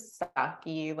just is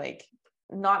sucky, like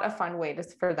not a fun way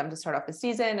for them to start off the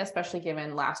season, especially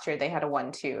given last year they had a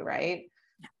 1-2, right?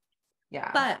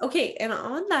 Yeah. But okay, and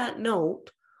on that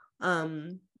note,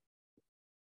 I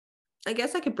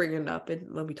guess I could bring it up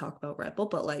when we talk about Red Bull,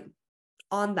 but like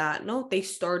on that note, they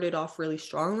started off really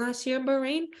strong last year in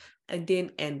Bahrain and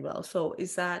didn't end well. So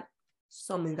is that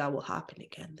something that will happen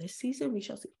again this season? We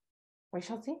shall see. We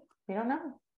shall see. We don't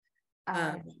know.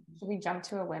 Should we jump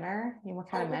to a winner? You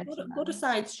kind of mentioned go to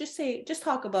sides. Just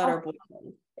talk about our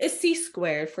boyfriend. It's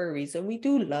C² for a reason. We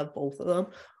do love both of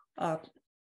them.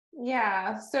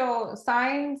 Yeah. So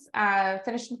Sainz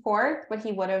finished in 4th, but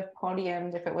he would have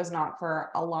podiumed if it was not for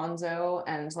Alonso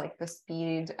and like the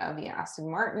speed of the Aston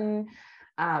Martin.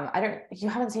 You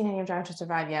haven't seen any of Drive to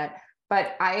Survive yet,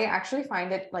 but I actually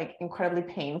find it like incredibly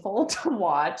painful to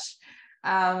watch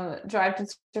Drive to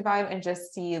Survive and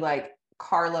just see like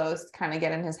Carlos kind of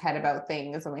get in his head about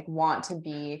things and like want to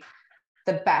be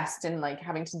the best and like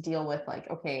having to deal with like,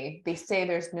 okay, they say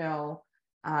there's no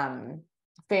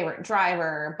favorite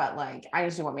driver, but like I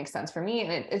just do what makes sense for me.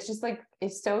 And it's just like,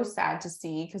 it's so sad to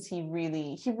see because he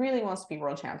really wants to be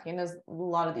world champion, as a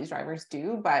lot of these drivers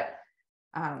do, but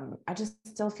I just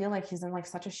still feel like he's in like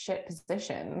such a shit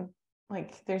position.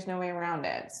 Like there's no way around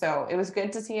it. So it was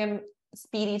good to see him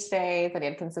speedy today, that he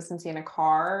had consistency in a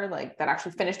car like that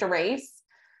actually finished a race.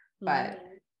 But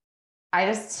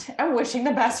I'm wishing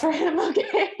the best for him,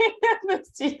 okay, this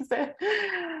season.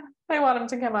 I want him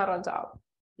to come out on top.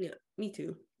 Yeah, me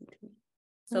too.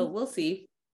 So we'll see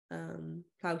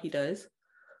how he does.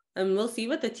 And we'll see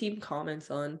what the team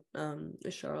comments on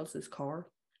Charles's car.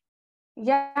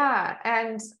 Yeah,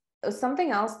 and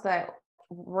something else that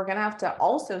we're gonna have to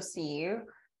also see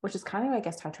which is kind of, I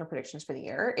guess, tied to our predictions for the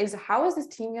year, is how is this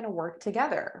team going to work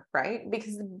together, right?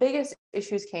 Because the biggest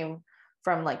issues came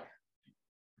from like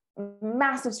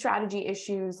massive strategy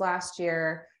issues last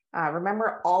year.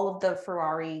 Remember all of the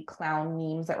Ferrari clown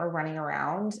memes that were running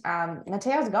around?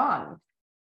 Matteo's gone.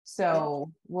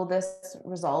 So will this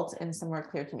result in some more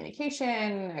clear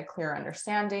communication, a clear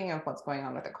understanding of what's going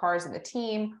on with the cars and the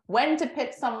team, when to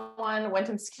pit someone, when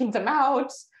to scheme them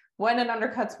out, when an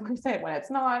undercut's worth it, when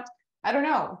it's not? I don't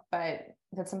know, but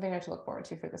that's something I have to look forward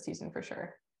to for the season for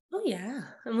sure. Oh yeah,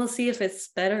 and we'll see if it's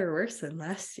better or worse than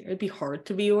last year. It'd be hard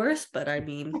to be worse, but I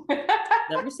mean,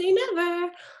 never say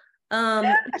never.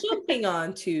 Jumping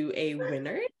on to a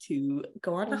winner to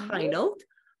go on a high note.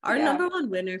 Our number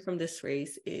one winner from this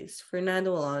race is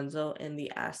Fernando Alonso and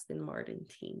the Aston Martin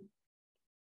team.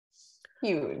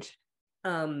 Huge.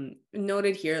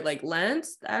 Noted here, like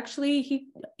Lance, actually,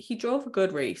 he drove a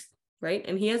good race, right?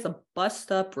 And he has a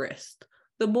bust up wrist.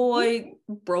 The boy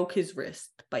broke his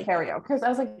wrist by there we go. Because I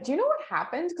was like, do you know what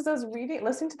happened? Because I was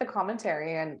listening to the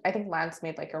commentary, and I think Lance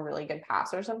made like a really good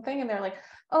pass or something, and they're like,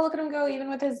 oh, look at him go,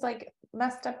 even with his like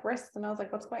messed up wrist. And I was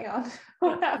like, what's going on?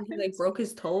 He like broke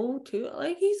his toe too.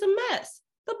 Like, he's a mess.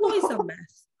 The boy's a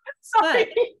mess.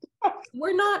 Sorry. But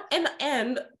we're not,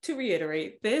 and to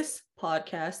reiterate, this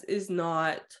podcast is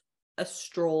not a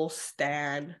Stroll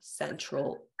Stan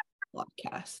Central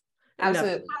podcast.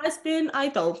 Absolutely. Never has been. I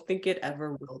don't think it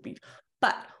ever will be.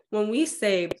 But when we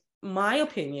say my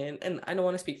opinion, and I don't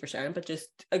want to speak for Shannon, but just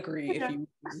agree if you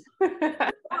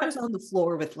I was on the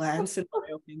floor with Lance, in my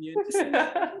opinion.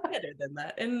 Better than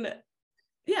that. And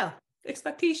yeah,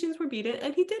 expectations were beaten,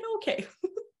 and he did okay.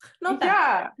 Not bad.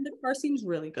 Yeah. The car seems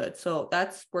really good. So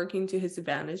that's working to his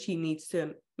advantage. He needs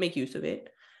to make use of it.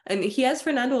 And he has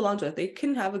Fernando Alonso. If they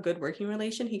can have a good working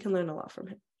relation, he can learn a lot from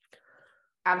him.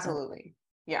 Absolutely.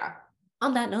 Yeah.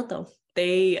 On that note, though,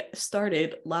 they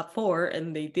started lap 4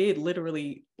 and they did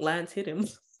literally Lance hit him.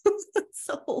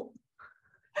 So,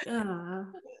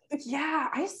 yeah,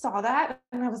 I saw that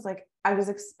and I was like, I was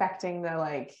expecting the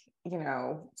like, you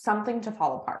know, something to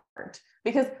fall apart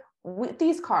because with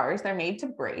these cars, they're made to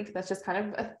break. That's just kind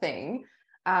of a thing.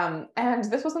 And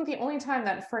this wasn't the only time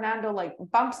that Fernando like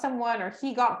bumped someone or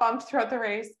he got bumped throughout the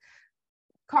race.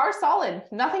 Car solid,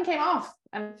 nothing came off.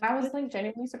 And I was like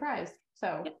genuinely surprised.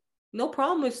 So no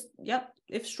problem with,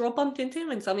 if Stroll bumped into him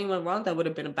and something went wrong, that would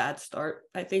have been a bad start,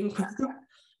 I think.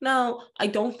 Now, I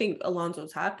don't think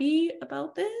Alonso's happy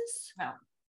about this.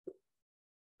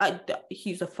 No.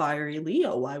 He's a fiery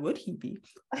Leo. Why would he be?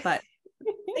 But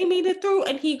they made it through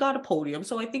and he got a podium.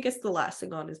 So I think it's the last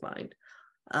thing on his mind.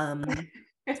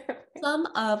 Some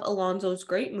of Alonso's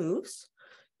great moves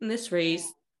in this race.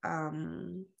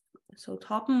 So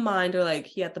top of mind are like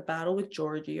he had the battle with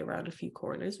Georgie around a few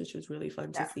corners, which was really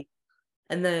fun to see.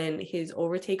 And then his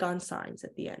overtake on Sainz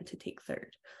at the end to take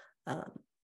third.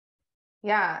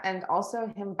 Yeah, and also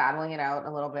him battling it out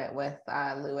a little bit with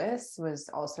Lewis was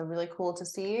also really cool to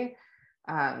see.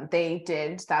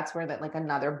 That's where that like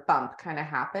another bump kind of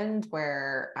happened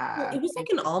where it was like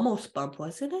an almost bump,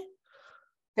 wasn't it?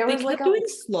 There was like doing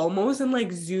slow-mos and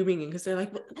like zooming in because they're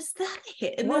like, what was that a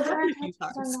hit? And that happened a few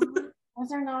times. Was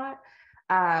there not?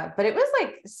 But it was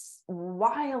like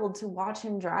wild to watch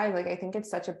him drive. Like I think it's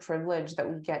such a privilege that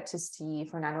we get to see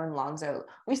Fernando Alonso.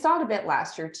 We saw it a bit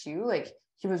last year too. Like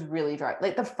he was really driving,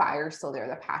 like the fire's still there,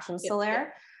 the passion's still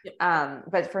there.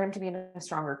 But for him to be in a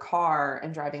stronger car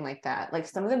and driving like that, like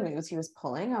some of the moves he was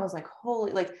pulling, I was like,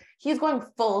 holy, like he's going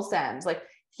full send. Like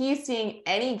he's seeing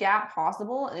any gap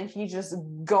possible and he's just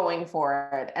going for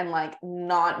it and like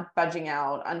not budging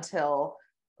out until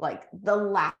like the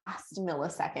last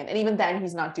millisecond. And even then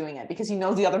he's not doing it because he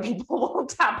knows the other people will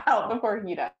tap out before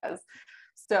he does.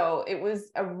 So it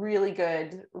was a really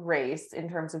good race in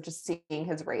terms of just seeing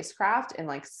his racecraft in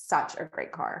like such a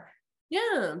great car.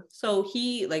 Yeah. So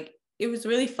he like, it was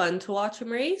really fun to watch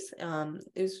him race.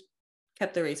 It was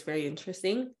kept the race very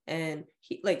interesting. And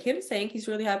he like him saying he's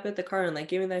really happy with the car and like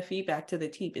giving that feedback to the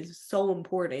team is so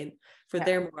important for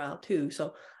their morale too.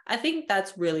 So I think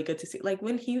that's really good to see. Like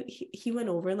when he went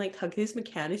over and like hugged his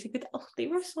mechanics, you could they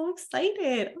were so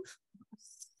excited.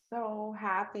 So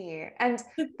happy. And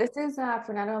this is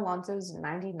Fernando Alonso's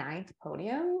 99th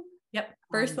podium. Yep.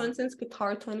 First one since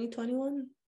Qatar 2021.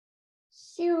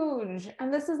 Huge.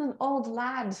 And this is an old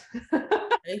lad.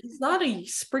 He's not a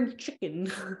spring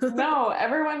chicken. No,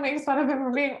 everyone makes fun of him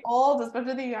for being old,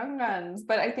 especially the young guns.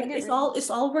 But I think it's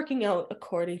all working out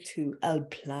according to El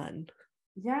Plan.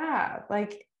 Yeah,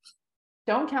 like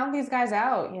don't count these guys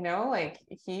out, you know, like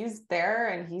he's there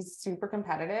and he's super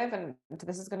competitive and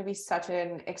this is going to be such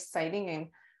an exciting and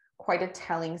quite a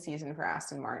telling season for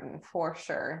Aston Martin for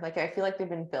sure. Like I feel like they've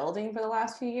been building for the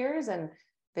last few years and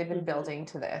they've been building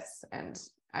to this, and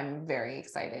I'm very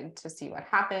excited to see what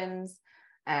happens.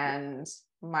 And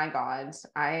my God,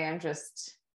 I am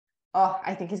just,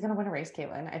 I think he's going to win a race,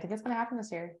 Caitlin. I think it's going to happen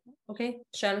this year. Okay.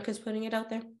 Shanika's putting it out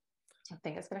there. I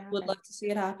think it's going to happen. Would love to see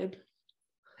it happen.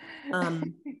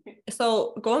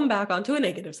 So going back onto a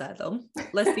negative side though,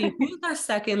 let's see who's our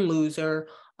second loser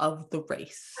of the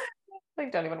race. I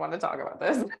don't even want to talk about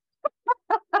this.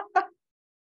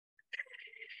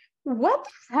 What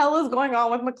the hell is going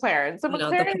on with McLaren? So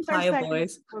McLaren's the papaya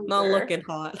boys not looking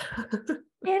hot.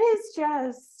 It is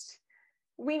just,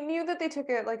 we knew that they took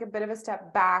it like a bit of a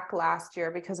step back last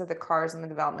year because of the cars and the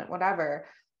development, whatever.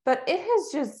 But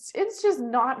it's just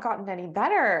not gotten any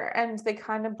better. And they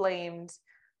kind of blamed,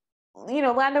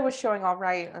 Lando was showing all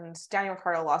right and Daniel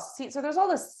Ricciardo lost the seat. So there's all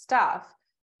this stuff.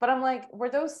 But I'm like, were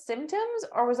those symptoms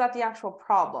or was that the actual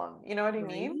problem? You know what I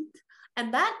mean?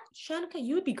 And that, Shanika,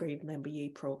 you would be great in the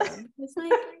MBA program. It's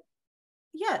like,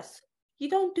 yes, you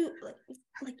don't do,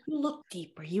 like you look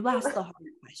deeper. You ask the hard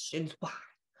questions. Why?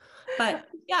 But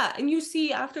yeah, and you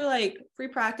see after like free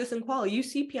practice and quali, you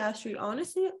see Piastri,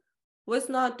 honestly, was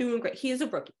not doing great. He is a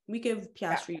rookie. We give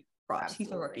Piastri props.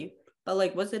 He's a rookie. But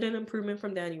like, was it an improvement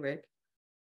from Danny Rick?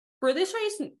 For this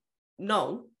race,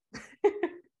 no.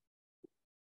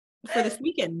 For this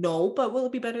weekend, no. But will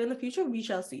it be better in the future? We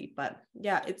shall see. But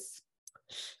yeah, it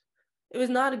was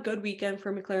not a good weekend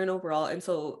for McLaren overall. And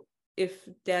so if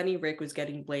Danny Rick was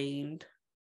getting blamed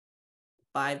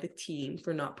by the team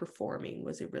for not performing,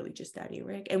 was it really just Danny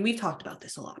Rick? And we've talked about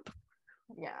this a lot before.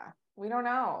 Yeah, we don't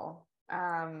know.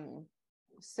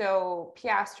 So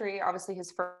Piastri, obviously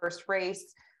his first race,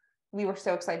 we were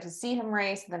so excited to see him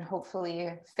race and then hopefully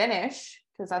finish,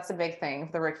 because that's the big thing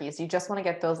for the rookies. You just want to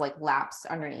get those like laps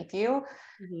underneath you.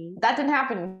 Mm-hmm. That didn't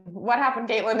happen. What happened,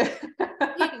 Caitlin?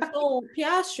 So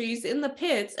Piastri's in the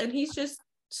pits and he's just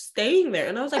staying there.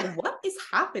 And I was like, what is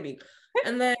happening?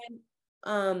 And then,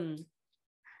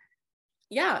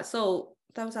 yeah, so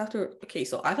that was after, okay,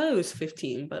 so I thought it was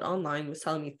 15, but online was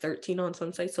telling me 13 on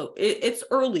some sites. So it's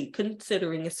early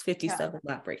considering it's 57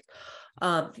 lap race.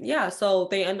 Yeah, so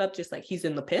they end up just like, he's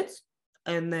in the pits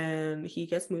and then he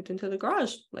gets moved into the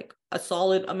garage like a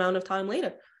solid amount of time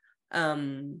later.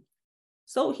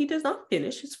 So he does not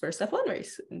finish his first F1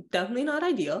 race. Definitely not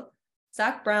ideal.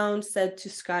 Zach Brown said to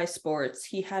Sky Sports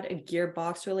he had a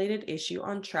gearbox related issue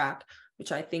on track,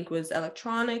 which I think was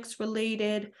electronics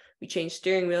related. We changed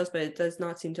steering wheels, but it does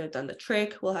not seem to have done the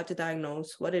trick. We'll have to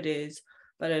diagnose what it is,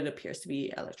 but it appears to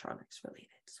be electronics related.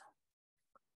 So,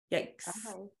 yikes.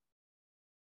 Okay.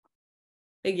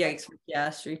 Big yikes for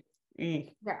Piastri. Yeah,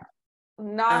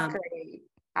 not great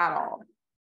at all.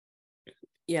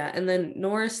 Yeah, and then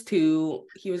Norris too,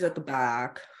 he was at the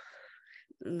back.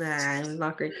 Nah, it was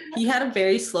not great. He had a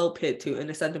very slow pit too, and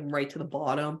it sent him right to the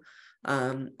bottom.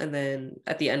 And then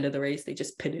at the end of the race, they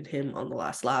just pitted him on the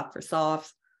last lap for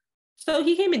softs. So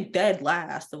he came in dead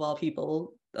last of all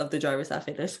people of the drivers that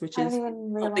finished, which is they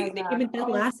came in dead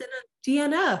last in a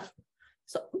DNF.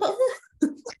 So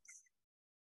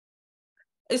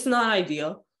it's not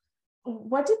ideal.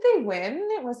 What did they win?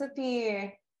 Was it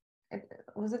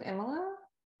Imola?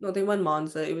 No, they won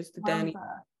Monza. It was the Danny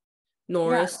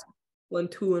Norris won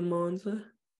 2 in Monza.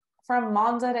 From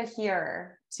Monza to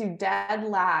here to dead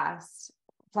last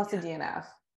plus a DNF.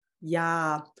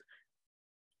 Yeah.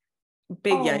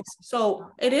 Big yikes.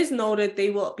 So it is noted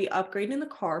they will be upgrading the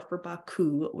car for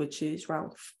Baku, which is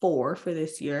round 4 for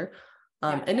this year.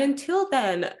 And until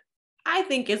then, I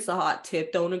think it's a hot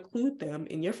tip. Don't include them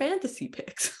in your fantasy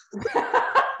picks.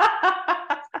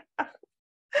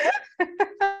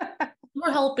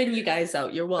 We're helping you guys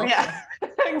out. You're welcome. Yeah,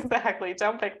 exactly.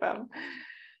 Don't pick them.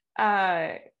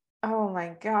 Oh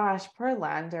my gosh, poor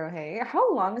Lando. Hey,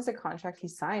 how long is the contract he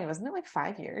signed? Wasn't it like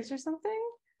 5 years or something?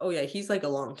 Oh yeah, he's like a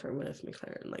long term with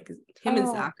McLaren. Like him and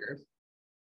Zacher.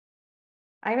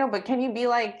 I know, but can you be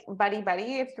like buddy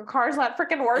if your car's not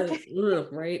freaking working?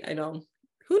 Right? I know.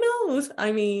 Who knows?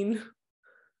 I mean,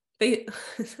 they.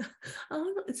 I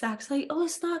don't know. Zach's like, oh,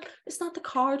 it's not the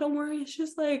car. Don't worry. It's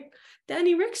just like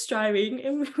Danny Rick's driving,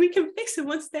 and we can fix it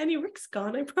once Danny Rick's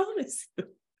gone. I promise you.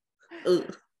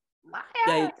 Ugh.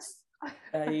 Yikes.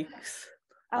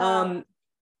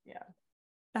 Yeah.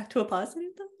 Back to a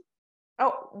positive though.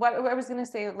 Oh, what I was gonna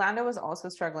say, Lando was also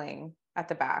struggling at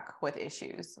the back with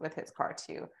issues with his car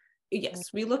too.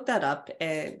 Yes, we looked that up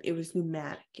and it was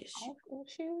pneumatic issues.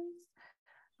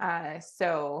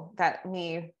 So that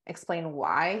may explain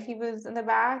why he was in the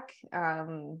back.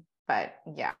 But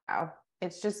yeah,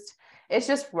 it's just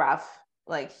rough.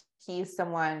 Like he's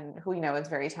someone who is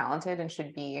very talented and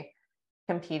should be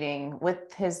competing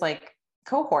with his like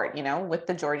cohort, you know, with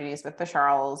the Georgies, with the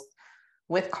Charles,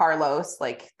 with Carlos,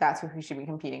 like that's who he should be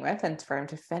competing with. And for him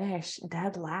to finish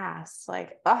dead last,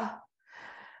 like,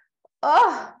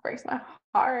 breaks my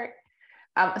heart.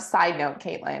 Side note,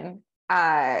 Caitlin,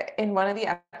 in one of the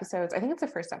episodes, I think it's the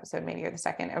first episode, maybe, or the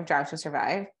second, of Drive to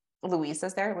Survive, Louise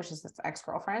is there, which is his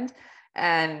ex-girlfriend,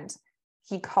 and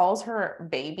he calls her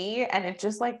baby, and it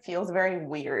just like feels very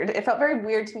weird. It felt very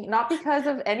weird to me, not because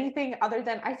of anything other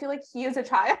than I feel like he is a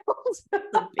child.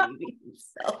 The baby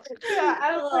himself. Yeah,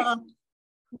 I was like,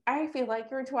 I feel like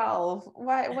you're 12.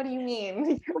 What do you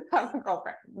mean you have a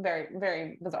girlfriend? Very,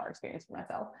 very bizarre experience for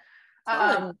myself.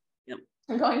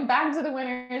 Going back to the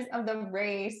winners of the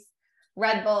race,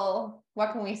 Red Bull,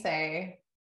 what can we say?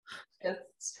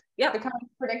 Just becoming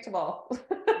predictable.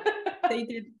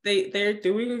 They're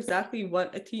doing exactly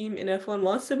what a team in F1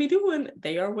 wants to be doing.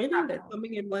 They are winning. They're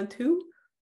coming in 1-2.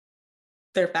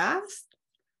 They're fast.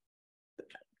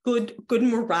 Good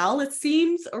morale, it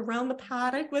seems, around the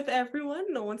paddock with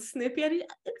everyone. No one's snippy at it.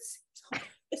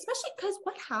 Especially because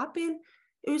what happened,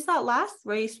 it was that last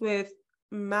race with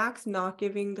Max not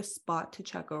giving the spot to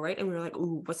Checo, right? And we were like,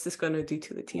 ooh, what's this going to do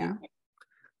to the team? Yeah.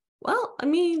 Well, I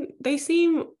mean, they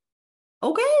seem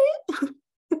okay.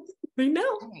 We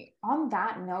know. Okay. On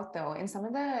that note, though, in some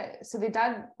of so they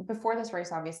did, before this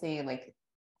race, obviously, like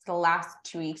the last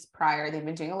 2 weeks prior, they've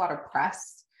been doing a lot of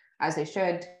press, as they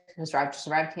should, because Drive to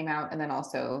Survive came out, and then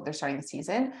also they're starting the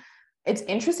season. It's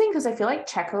interesting because I feel like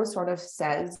Checo sort of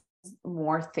says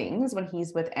more things when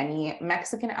he's with any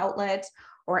Mexican outlet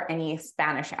or any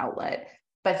Spanish outlet,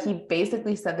 but he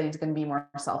basically said that he's going to be more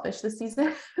selfish this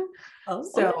season.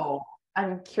 So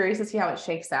I'm curious to see how it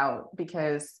shakes out,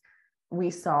 because we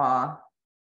saw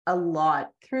a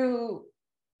lot through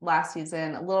last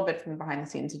season, a little bit from behind the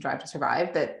scenes of Drive to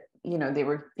Survive, that, you know, they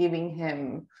were giving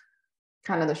him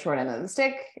kind of the short end of the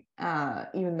stick,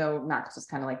 even though Max was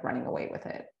kind of like running away with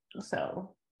it.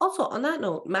 So also on that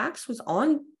note, Max was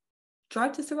on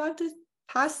Drive to Survive this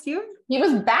past year. He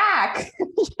was back.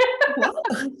 It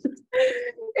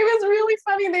was really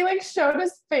funny. They like showed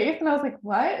his face and I was like,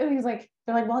 what? And he's like,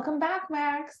 they're like, welcome back,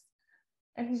 Max.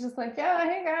 And he's just like, yeah,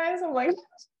 hey guys. I'm like,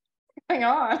 what's going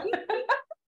on?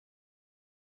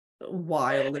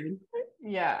 Wild.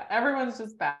 Yeah, everyone's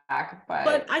just back.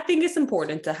 But I think it's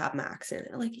important to have Max in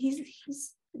it. Like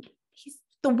he's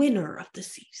the winner of the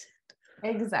season.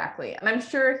 Exactly. And I'm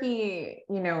sure he,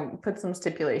 you know, put some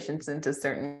stipulations into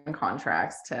certain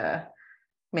contracts to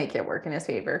make it work in his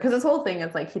favor. Because this whole thing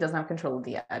is like he doesn't have control of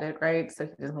the edit, right? So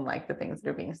he doesn't like the things that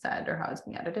are being said or how it's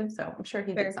being edited. So I'm sure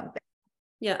he did something.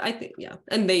 Yeah, I think, yeah.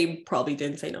 And they probably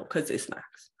didn't say no because it's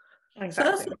Max. Exactly.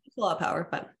 So that's a lot of power.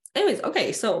 But anyways,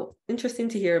 okay. So interesting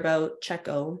to hear about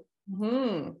Checo.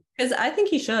 Because I think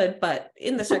he should, but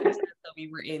in the circumstance that we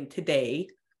were in today,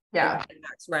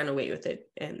 Max ran away with it,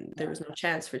 and there was no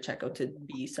chance for Checo to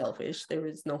be selfish. There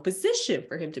was no position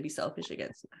for him to be selfish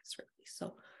against Max, really.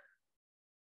 So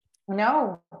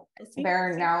no,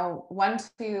 they're now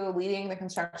 1-2 leading the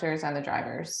constructors and the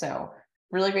drivers. So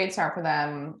really great start for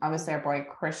them. Obviously, our boy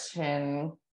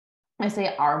Christian. I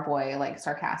say our boy like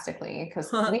sarcastically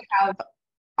because we have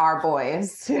our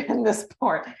boys in the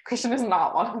sport. Christian is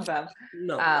not one of them.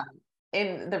 No.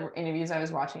 In the interviews I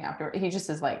was watching after, he just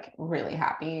is like really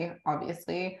happy,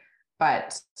 obviously,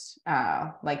 but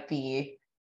like the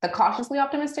cautiously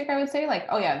optimistic, I would say, like,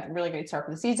 oh yeah, really great start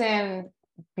for the season,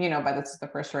 you know, but this is the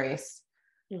first race.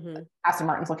 Aston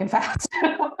Martin's looking fast.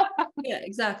 Yeah,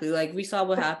 exactly. Like we saw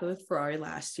what happened with Ferrari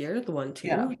last year, the 1-2.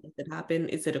 Yeah. If it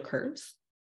happened, is it a curse?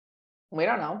 We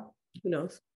don't know. Who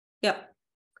knows? Yep.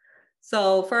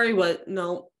 So Ferrari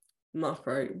not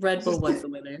Ferrari. Red Bull was the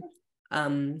winner.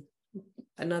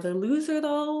 Another loser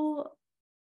though,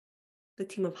 the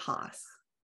team of Haas.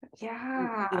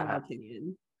 Yeah. In my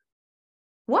opinion.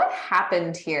 What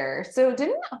happened here? So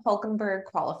didn't Hülkenberg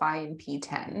qualify in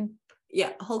P10?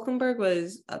 Yeah, Hülkenberg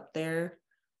was up there.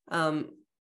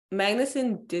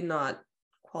 Magnussen did not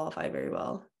qualify very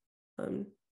well.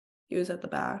 He was at the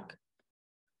back.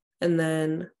 And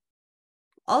then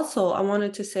also I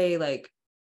wanted to say, like,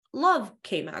 love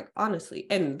K-Mag, honestly.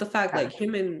 And the fact like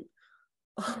him and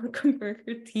Hülkenberg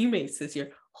are teammates this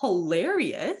year,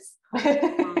 hilarious.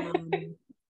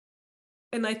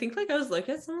 And I think like I was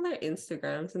looking at some of their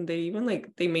Instagrams and they even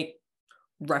like they make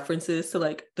references to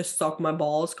like the suck my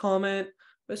balls comment.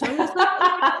 So I'm just like,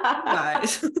 oh,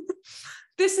 guys,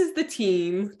 this is the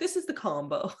team. This is the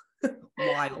combo.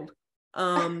 Wild.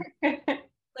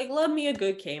 Like love me a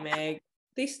good K-Mag.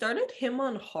 They started him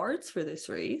on hards for this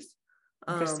race.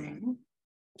 Interesting.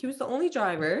 He was the only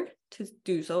driver to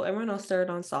do so. Everyone else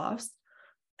started on softs.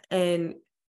 And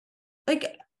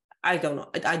like I don't know.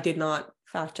 I did not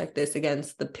fact check this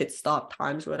against the pit stop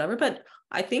times or whatever, but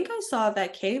I think I saw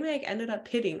that K-Mag ended up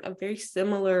pitting a very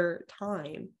similar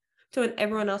time to when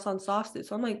everyone else on softs did.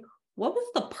 So I'm like, what was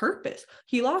the purpose?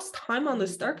 He lost time on the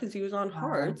start because he was on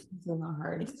hards. He was on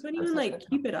hards. He couldn't even like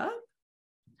keep it up.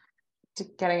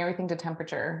 Getting everything to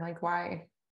temperature. Like, why?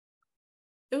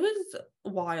 It was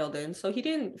wild, and so he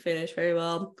didn't finish very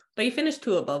well, but he finished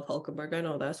 2 above Hulkenberg. I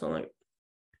know that, so I'm like,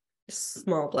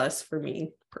 small bless for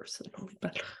me personally,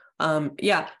 but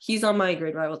yeah, he's on my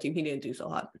grid rival team. He didn't do so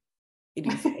hot.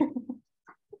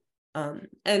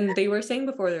 And they were saying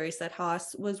before the race that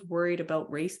Haas was worried about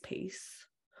race pace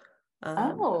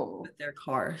with their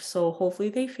car, so hopefully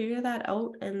they figure that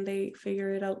out, and they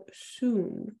figure it out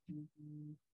soon.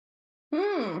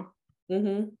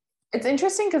 It's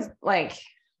interesting because like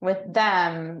with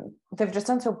them, they've just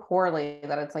done so poorly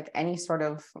that it's like any sort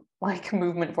of like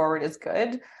movement forward is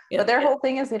good. But their whole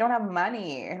thing is they don't have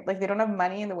money. Like they don't have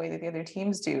money in the way that the other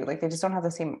teams do. Like they just don't have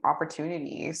the same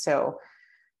opportunity. So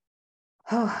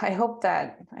I hope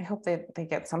they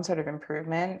get some sort of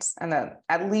improvement and that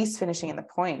at least finishing in the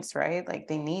points, right? Like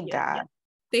they need that.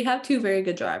 They have 2 very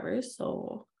good drivers,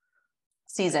 so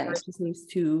seasoned. Just needs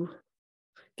to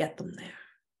get them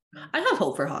there. I have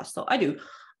hope for Haas though. I do.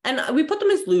 And we put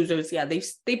them as losers. Yeah,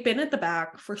 they've been at the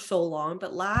back for so long,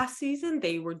 but last season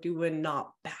they were doing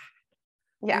not bad.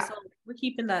 Yeah. So we're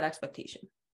keeping that expectation.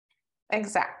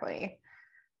 Exactly.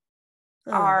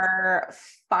 Our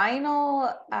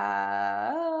final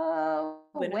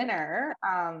winner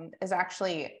is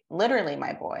actually literally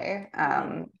my boy.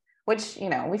 Which, you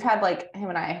know, we've had like him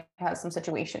and I have some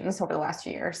situations over the last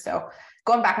few years. So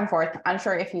going back and forth,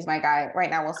 unsure if he's my guy.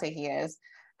 Right now we'll say he is.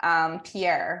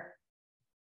 Pierre.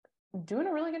 Doing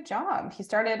a really good job. He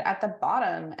started at the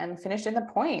bottom and finished in the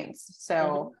points.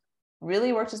 So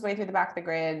really worked his way through the back of the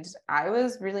grid. I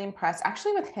was really impressed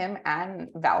actually with him and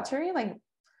Valtteri. Like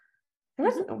there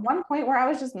was one point where I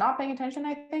was just not paying attention,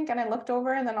 I think. And I looked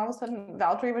over and then all of a sudden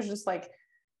Valtteri was just like,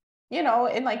 you know,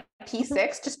 in like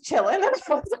P6, just chilling. And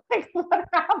I was like, what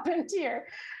happened here?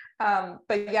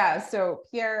 But yeah, so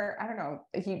Pierre, I don't know.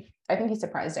 I think he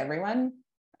surprised everyone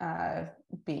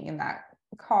being in that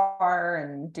car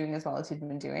and doing as well as he's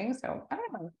been doing. So I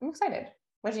don't know. I'm excited.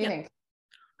 What do you think?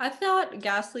 I thought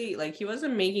Gasly, like he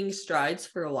wasn't making strides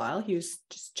for a while. He was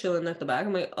just chilling at the back.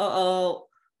 I'm like,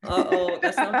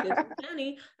 that's not good for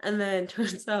Danny. And then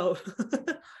turns out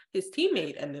his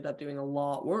teammate ended up doing a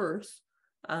lot worse.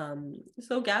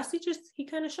 So Gasly he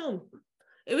kind of shone.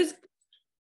 It was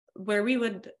where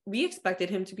we expected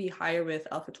him to be higher with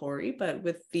AlphaTauri, but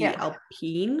with the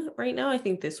Alpine right now, I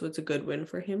think this was a good win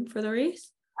for him for the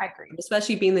race. I agree.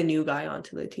 Especially being the new guy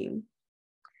onto the team.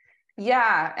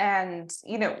 Yeah. And,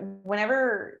 you know,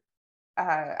 whenever,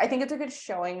 I think it's a good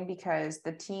showing because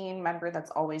the team member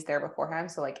that's always there beforehand,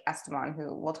 so like Esteban,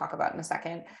 who we'll talk about in a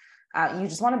second, you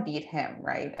just want to beat him,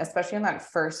 right? Especially in that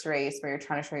first race where you're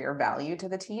trying to show your value to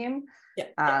the team.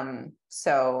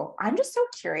 So I'm just so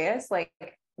curious, like,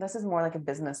 this is more like a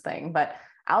business thing, but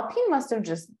Alpine must have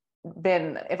just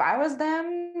been, if I was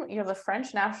them, you know, the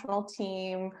French national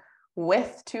team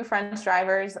with 2 French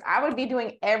drivers, I would be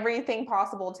doing everything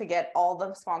possible to get all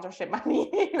the sponsorship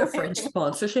money. The French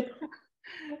sponsorship.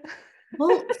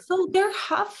 Well, so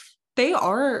they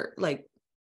are like,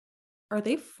 are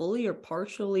they fully or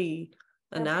partially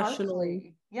a national?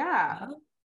 Partially. Yeah.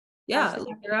 Yeah,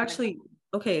 like they're actually,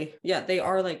 okay. Yeah, they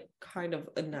are like kind of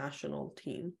a national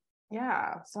team.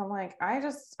 Yeah. So I'm like, I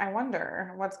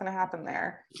wonder what's going to happen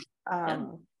there.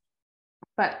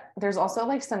 But there's also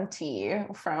like some tea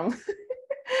from,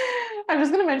 I'm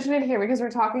just going to mention it here because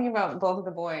we're talking about both of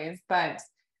the boys, but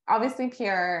obviously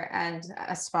Pierre and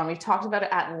Esteban, we've talked about it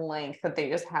at length that they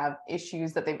just have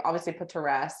issues that they've obviously put to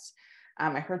rest.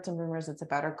 I heard some rumors it's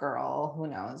about a girl, who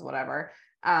knows, whatever.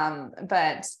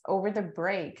 But over the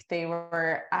break, they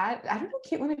were at, I don't know,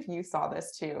 Caitlin, if you saw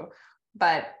this too,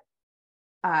 but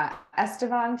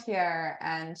Esteban, Pierre,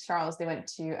 and Charles, they went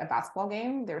to a basketball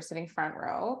game. They were sitting front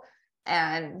row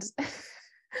and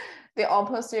they all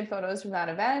posted photos from that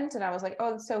event. And I was like,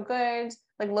 oh, it's so good.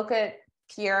 Like, look at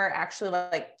Pierre actually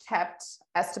like kept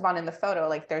Esteban in the photo.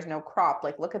 Like there's no crop.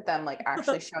 Like, look at them like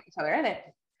actually showing each other in it.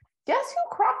 Guess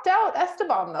who cropped out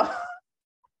Esteban though?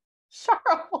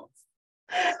 Charles.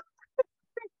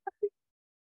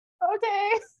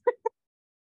 Okay.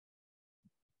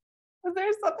 Is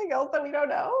there something else that we don't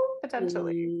know?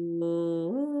 Potentially.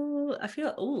 I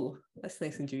feel, that's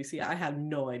nice and juicy. I have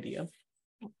no idea.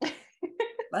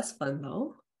 That's fun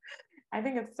though. I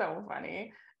think it's so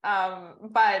funny.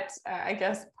 But I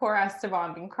guess poor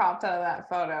Esteban being cropped out of that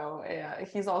photo,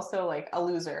 he's also like a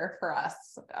loser for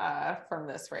us from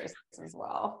this race as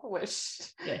well, which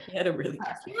he had a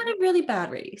really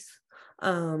bad race.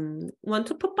 One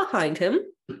to put behind him,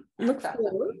 look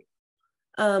forward.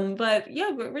 But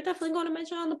yeah, we're definitely going to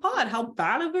mention on the pod how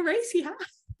bad of a race he had.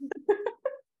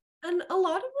 And a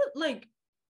lot of it like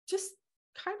just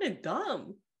kind of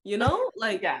dumb, you know,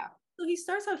 like so he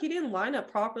starts out, he didn't line up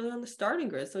properly on the starting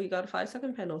grid, so he got a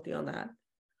 5-second penalty on that.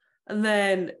 And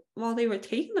then while they were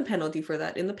taking the penalty for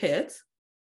that in the pits,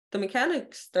 the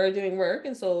mechanics started doing work,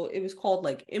 and so it was called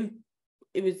like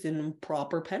it was an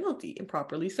improper penalty,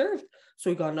 improperly served. So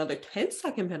he got another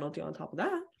 10-second penalty on top of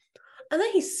that. And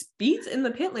then he speeds in the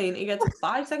pit lane and gets a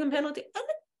 5-second penalty. And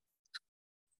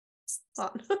then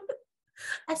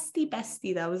Esty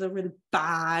Bestie, that was a really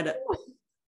bad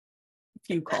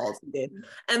few calls he did.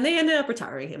 And they ended up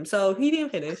retiring him. So he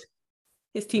didn't finish.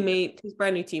 His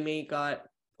brand new teammate got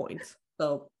points.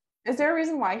 So is there a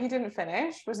reason why he didn't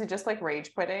finish? Was he just like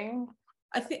rage quitting?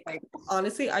 I think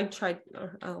honestly, I'll try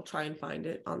and find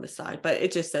it on the side, but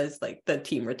it just says like the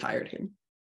team retired him.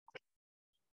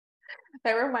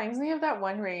 That reminds me of that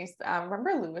one race.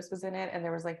 Remember Lewis was in it and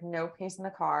there was like no pace in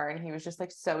the car and he was just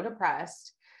like so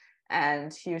depressed.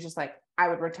 And he was just like, I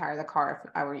would retire the car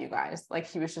if I were you guys. Like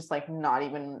he was just like not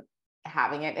even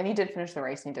having it. And he did finish the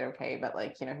race and he did okay. But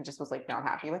like, you know, he just was like not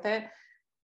happy with it.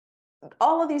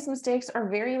 All of these mistakes are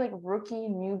very like rookie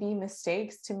newbie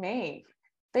mistakes to make.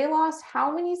 They lost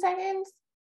how many seconds?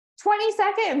 20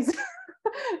 seconds.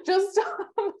 Just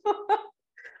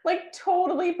like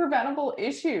totally preventable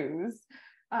issues.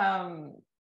 And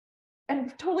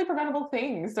totally preventable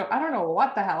things. So I don't know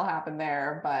what the hell happened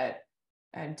there, but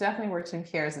it definitely worked in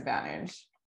Pierre's advantage.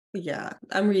 Yeah,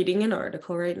 I'm reading an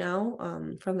article right now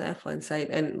from the F1 site,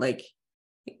 and like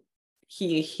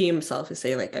he himself is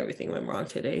saying like everything went wrong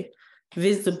today.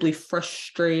 Visibly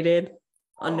frustrated,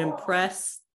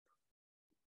 unimpressed.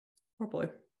 Poor boy.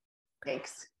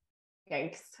 Yikes.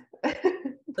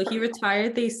 So he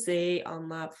retired, they say, on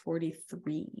lap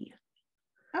 43.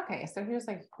 Okay, so he was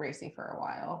like racy for a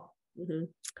while. Mm-hmm.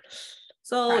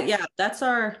 So yeah, that's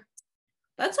our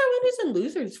winners and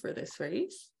losers for this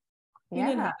race. We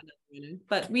didn't have another winner,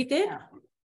 but we did,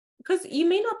 because you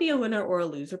may not be a winner or a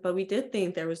loser, but we did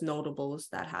think there was notables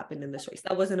that happened in this race.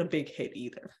 That wasn't a big hit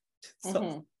either.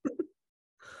 So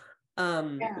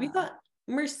we thought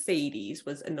Mercedes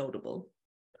was a notable.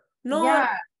 Not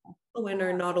a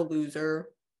winner, not a loser.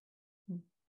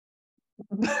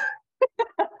 But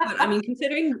I mean,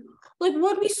 considering like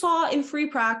what we saw in free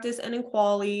practice and in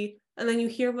quali, and then you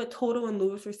hear what Toto and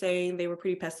Lewis were saying, they were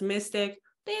pretty pessimistic.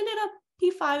 They ended up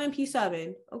P5 and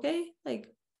P7. Okay,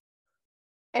 like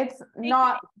it's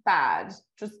not bad.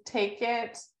 Just take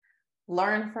it,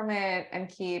 learn from it, and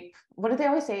keep. What do they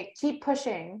always say? Keep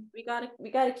pushing. We got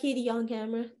a Katie on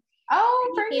camera.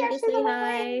 Oh, Fergie actually say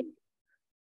hi.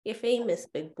 You're famous,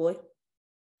 big boy.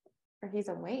 Fergie's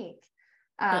awake.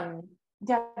 Yeah,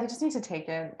 they just need to take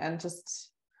it and just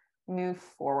move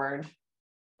forward.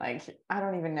 Like, I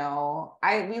don't even know.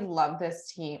 We love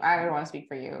this team. I don't want to speak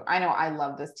for you. I know I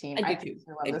love this team. I do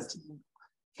love this team.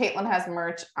 Caitlin has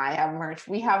merch. I have merch.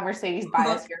 We have Mercedes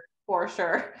bias here for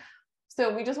sure.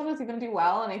 So we just want to see them do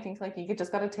well. And I think like you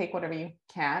just got to take whatever you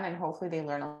can, and hopefully they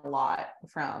learn a lot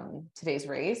from today's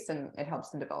race and it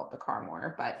helps them develop the car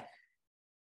more. But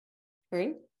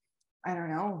right. I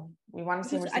don't know. We want to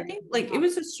see. I think like it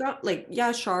was a strong, like,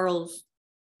 yeah, Charles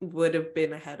would have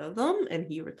been ahead of them and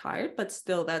he retired, but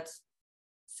still that's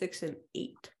 6 and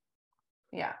 8.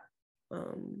 Yeah.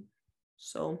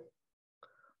 So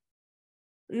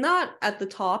not at the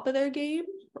top of their game,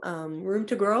 room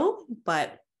to grow,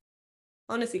 but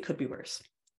honestly could be worse.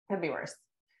 Could be worse.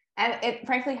 And it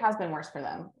frankly has been worse for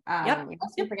them. We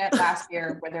mustn't forget last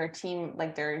year where their team,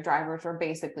 like their drivers were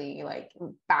basically like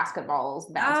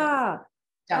basketballs bouncing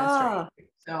down the street.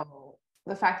 So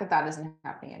the fact that isn't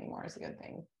happening anymore is a good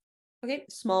thing. Okay,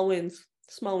 small wins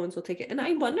will take it. And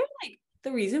I wonder, like,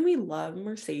 the reason we love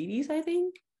Mercedes, I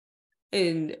think,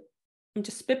 and I'm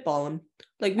just spitballing,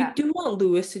 like, we do want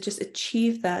Lewis to just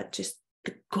achieve that, just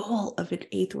the goal of an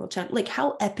 8th world champion. Like,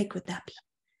 how epic would that be?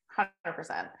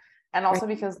 100%. And also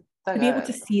because to be able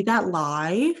to see that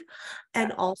live,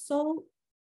 and also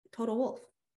Toto Wolff.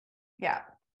 Yeah,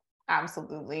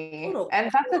 absolutely. Toto.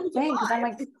 And that's the thing, because I'm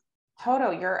like,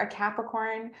 Toto, you're a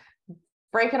Capricorn.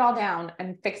 Break it all down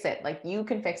and fix it. Like you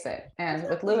can fix it. And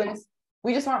with Lewis,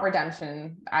 we just want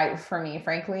redemption. For me,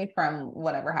 frankly, from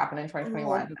whatever happened in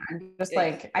 2021. I'm just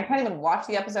like, I can't even watch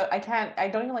the episode. I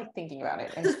don't even like thinking about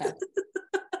it. I just can't.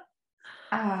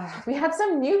 We had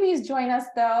some newbies join us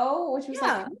though, which was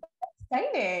like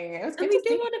exciting. It was good. And we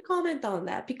did want to comment on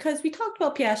that because we talked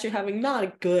about Piastri having not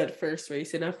a good first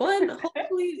race in F1.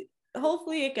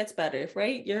 hopefully it gets better,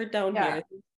 right? You're down here,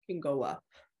 you can go up.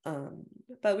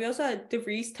 But we also had De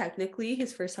Vries, technically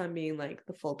his first time being like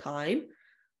the full-time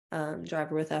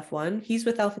driver with F1. He's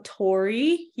with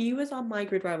AlphaTauri. He was on my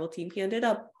grid rival team. He ended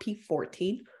up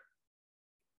P14.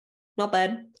 Not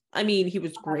bad. I mean, he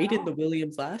was great in the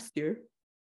Williams last year.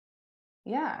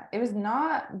 Yeah, it was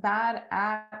not bad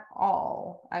at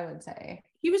all, I would say.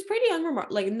 He was pretty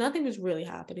unremarkable. Like, nothing was really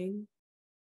happening.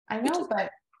 I know, but,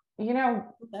 you know,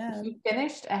 he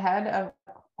finished ahead of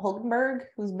Hulkenberg,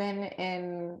 who's been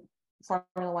in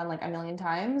Formula One like a million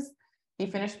times. He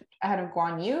finished ahead of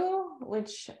Guan Yu,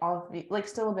 which like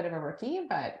still a bit of a rookie,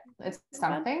 but it's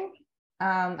something.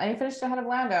 And he finished ahead of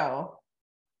Lando.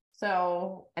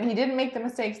 So, and he didn't make the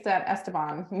mistakes that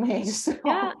Esteban made. So.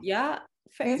 Yeah.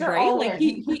 These are all like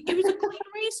it was a clean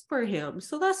race for him,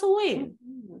 so that's a win.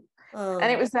 And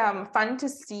it was fun to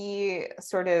see,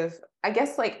 sort of, I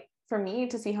guess, like for me,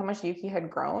 to see how much Yuki had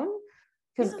grown,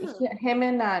 because him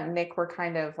and Nick were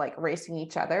kind of like racing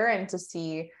each other, and to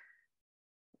see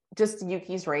just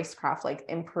Yuki's racecraft like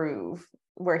improve,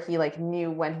 where he like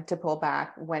knew when to pull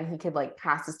back, when he could like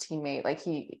pass his teammate, like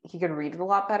he could read it a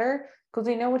lot better, because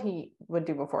we know what he would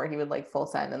do before. He would like full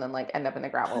send and then like end up in the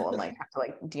gravel and like have to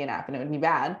like DNF, and it would be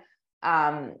bad.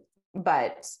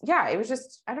 But yeah, it was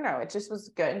just, I don't know, it just was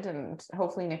good, and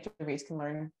hopefully Nick De Vries can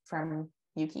learn from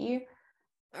Yuki.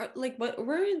 Like, what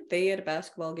weren't they at a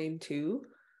basketball game too?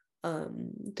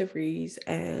 De Vries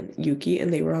and Yuki,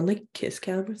 and they were on like kiss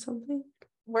cam or something.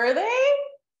 Were they?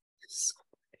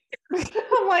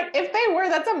 I'm like, if they were,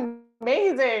 that's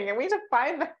amazing, and we need to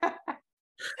find that.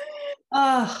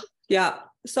 Yeah.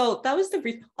 So that was the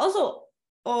reason. Also,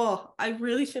 I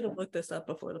really should have looked this up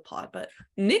before the pod, but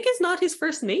Nick is not his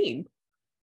first name.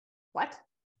 What?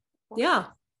 Yeah.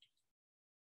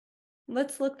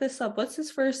 Let's look this up. What's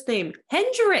his first name?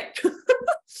 Hendrik.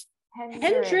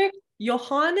 Hendrik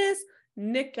Johannes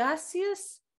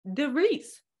Nicasius De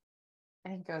Vries.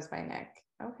 And he goes by Nick.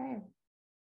 Okay.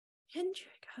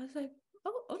 Hendrik. I was like,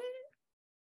 oh, okay.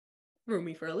 Threw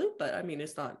me for a loop, but I mean,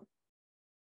 it's not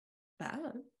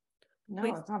bad. No,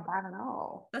 it's not bad at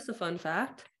all. That's a fun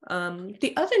fact.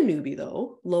 The other newbie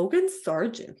though, Logan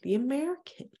Sargent, the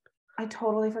American. I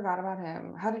totally forgot about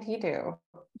him. How did he do?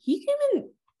 He came in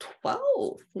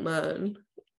 12th, man.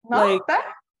 Not like, that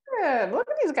good. Look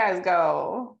at these guys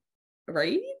go.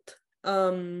 Right?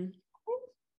 Kind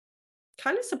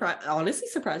of honestly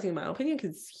surprising in my opinion,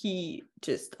 because he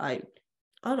just, I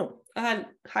don't know. I had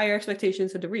higher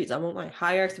expectations of De Vries. I won't lie,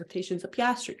 higher expectations of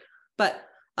Piastri. But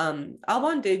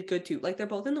Albon did good too. Like, they're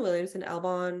both in the Williams, and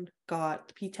Albon got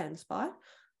the P10 spot.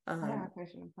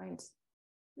 Points.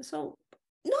 So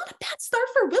not a bad start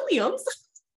for Williams.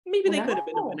 Maybe they could have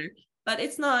been a winner, but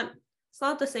it's not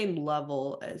the same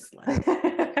level as like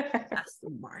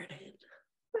Aston Martin.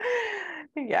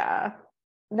 Yeah.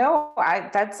 No, I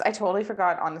totally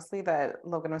forgot, honestly, that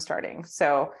Logan was starting.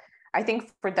 So I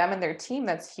think for them and their team,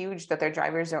 that's huge that their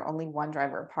drivers are only one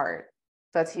driver apart.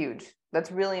 That's huge. That's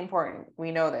really important.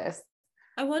 We know this.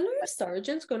 I wonder if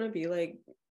Sargent's going to be like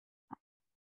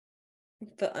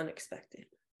the unexpected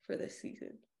for this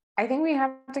season. I think we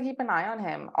have to keep an eye on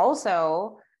him.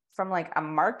 Also, from like a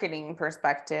marketing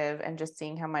perspective, and just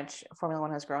seeing how much Formula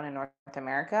One has grown in North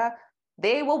America,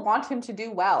 they will want him to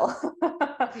do well.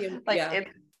 It's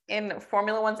in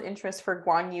Formula One's interest for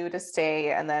Guan Yu to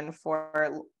stay, and then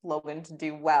for Logan to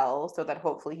do well, so that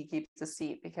hopefully he keeps the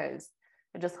seat, because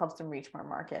it just helps them reach more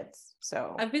markets.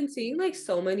 So I've been seeing like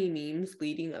so many memes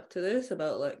leading up to this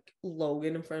about like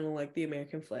Logan in front of like the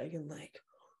American flag and like,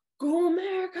 go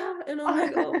America, and I'm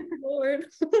like, oh Lord.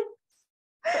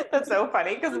 That's so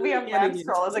funny, because we have Lance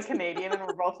Stroll as a Canadian, and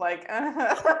we're both like,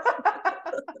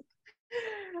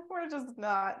 we're just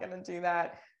not gonna do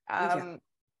that. So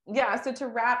to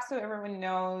wrap, so everyone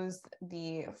knows,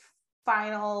 the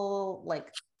final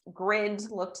like grid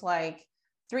looked like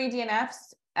 3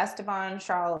 DNFs: Esteban,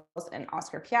 Charles, and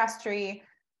Oscar Piastri.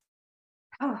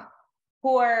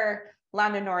 Poor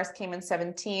Lando Norris came in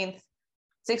 17th.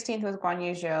 16th was Guan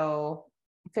Yu Zhou.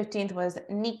 15th was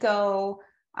Nico.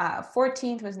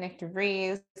 14th was Nick De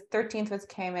Vries. 13th was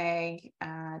K-Mag.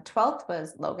 12th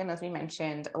was Logan, as we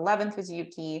mentioned. 11th was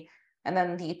Yuki. And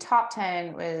then the top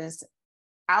 10 was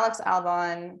Alex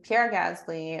Albon, Pierre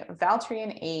Gasly, Valtteri in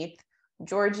 8th,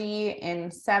 Georgie in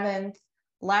 7th,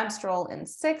 Lance Stroll in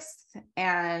 6th,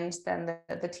 and then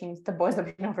the teams, the boys that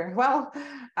we know very well,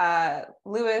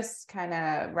 Lewis kind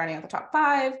of running out the top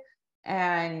 5,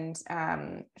 and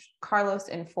Carlos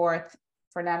in 4th,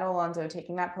 Fernando Alonso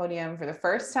taking that podium for the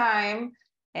first time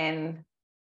in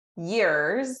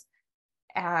years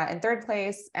in third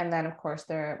place. And then, of course,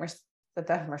 the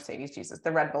Mercedes,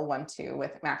 the Red Bull 1-2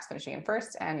 with Max finishing in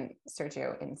first and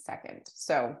Sergio in second.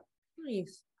 So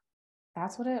nice.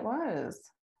 That's what it was.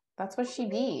 That's what she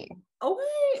be.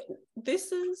 Okay,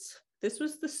 this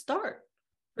was the start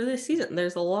for this season.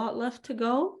 There's a lot left to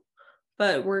go,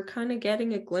 but we're kind of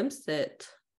getting a glimpse at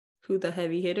who the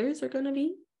heavy hitters are going to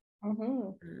be.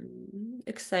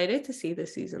 Excited to see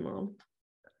this season, Mom.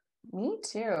 Me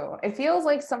too. It feels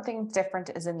like something different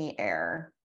is in the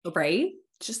air. Right?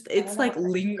 Just it's like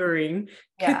lingering.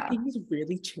 Yeah. Could things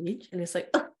really change? And it's like,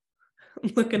 I'm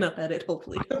looking up at it,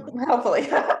 hopefully. Hopefully.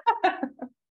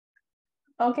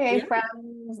 Okay, yeah.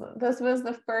 Friends, this was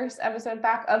the first episode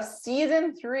back of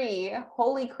season 3.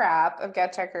 Holy crap, of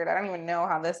Get Checkered. I don't even know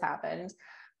how this happened.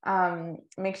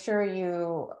 Make sure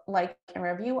you like and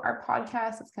review our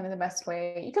podcast. It's kind of the best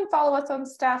way. You can follow us on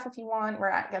staff if you want. We're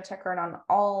at Get Checkered on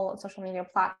all social media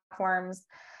platforms.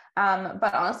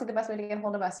 But honestly, the best way to get a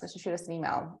hold of us is to shoot us an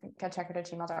email,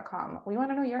 getcheckered@gmail.com. We want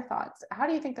to know your thoughts. How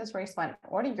do you think this race went?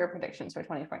 What are your predictions for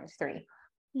 2023?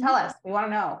 Tell us. We want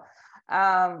to know.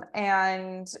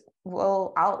 And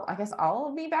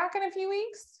I'll be back in a few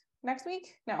weeks. Next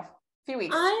week? No, a few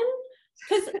weeks.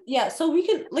 So we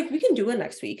can do it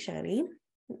next week, Shani.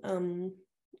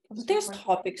 There's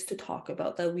topics to talk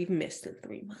about that we've missed in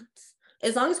 3 months.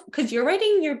 As long as, because you're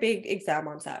writing your big exam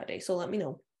on Saturday, so let me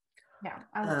know. Yeah,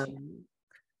 I'll let you know.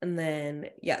 And then,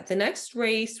 the next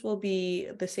race will be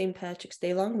the St. Patrick's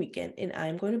Day long weekend, and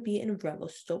I'm going to be in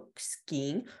Revelstoke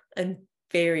skiing and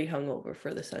very hungover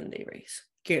for the Sunday race,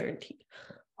 guaranteed.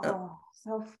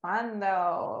 So fun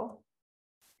though.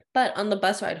 But on the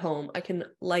bus ride home, I can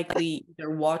likely either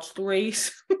watch the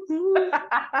race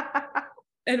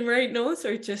and write notes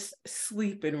or just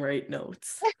sleep and write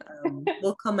notes.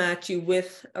 We'll come at you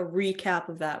with a recap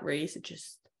of that race. It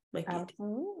just might be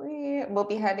absolutely. We'll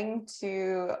be heading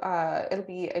to it'll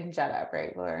be in Jeddah,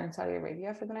 right? We're in Saudi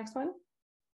Arabia for the next one.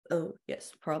 Oh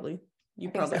yes, probably. You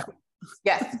probably. So.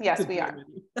 Yes, we are.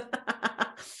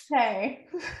 Okay,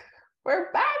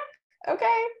 we're back.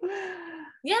 Okay.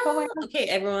 Yeah. Okay,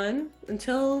 everyone.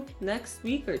 Until next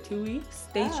week or 2 weeks,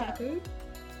 stay checkered.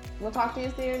 We'll talk to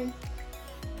you soon.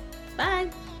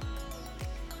 Bye.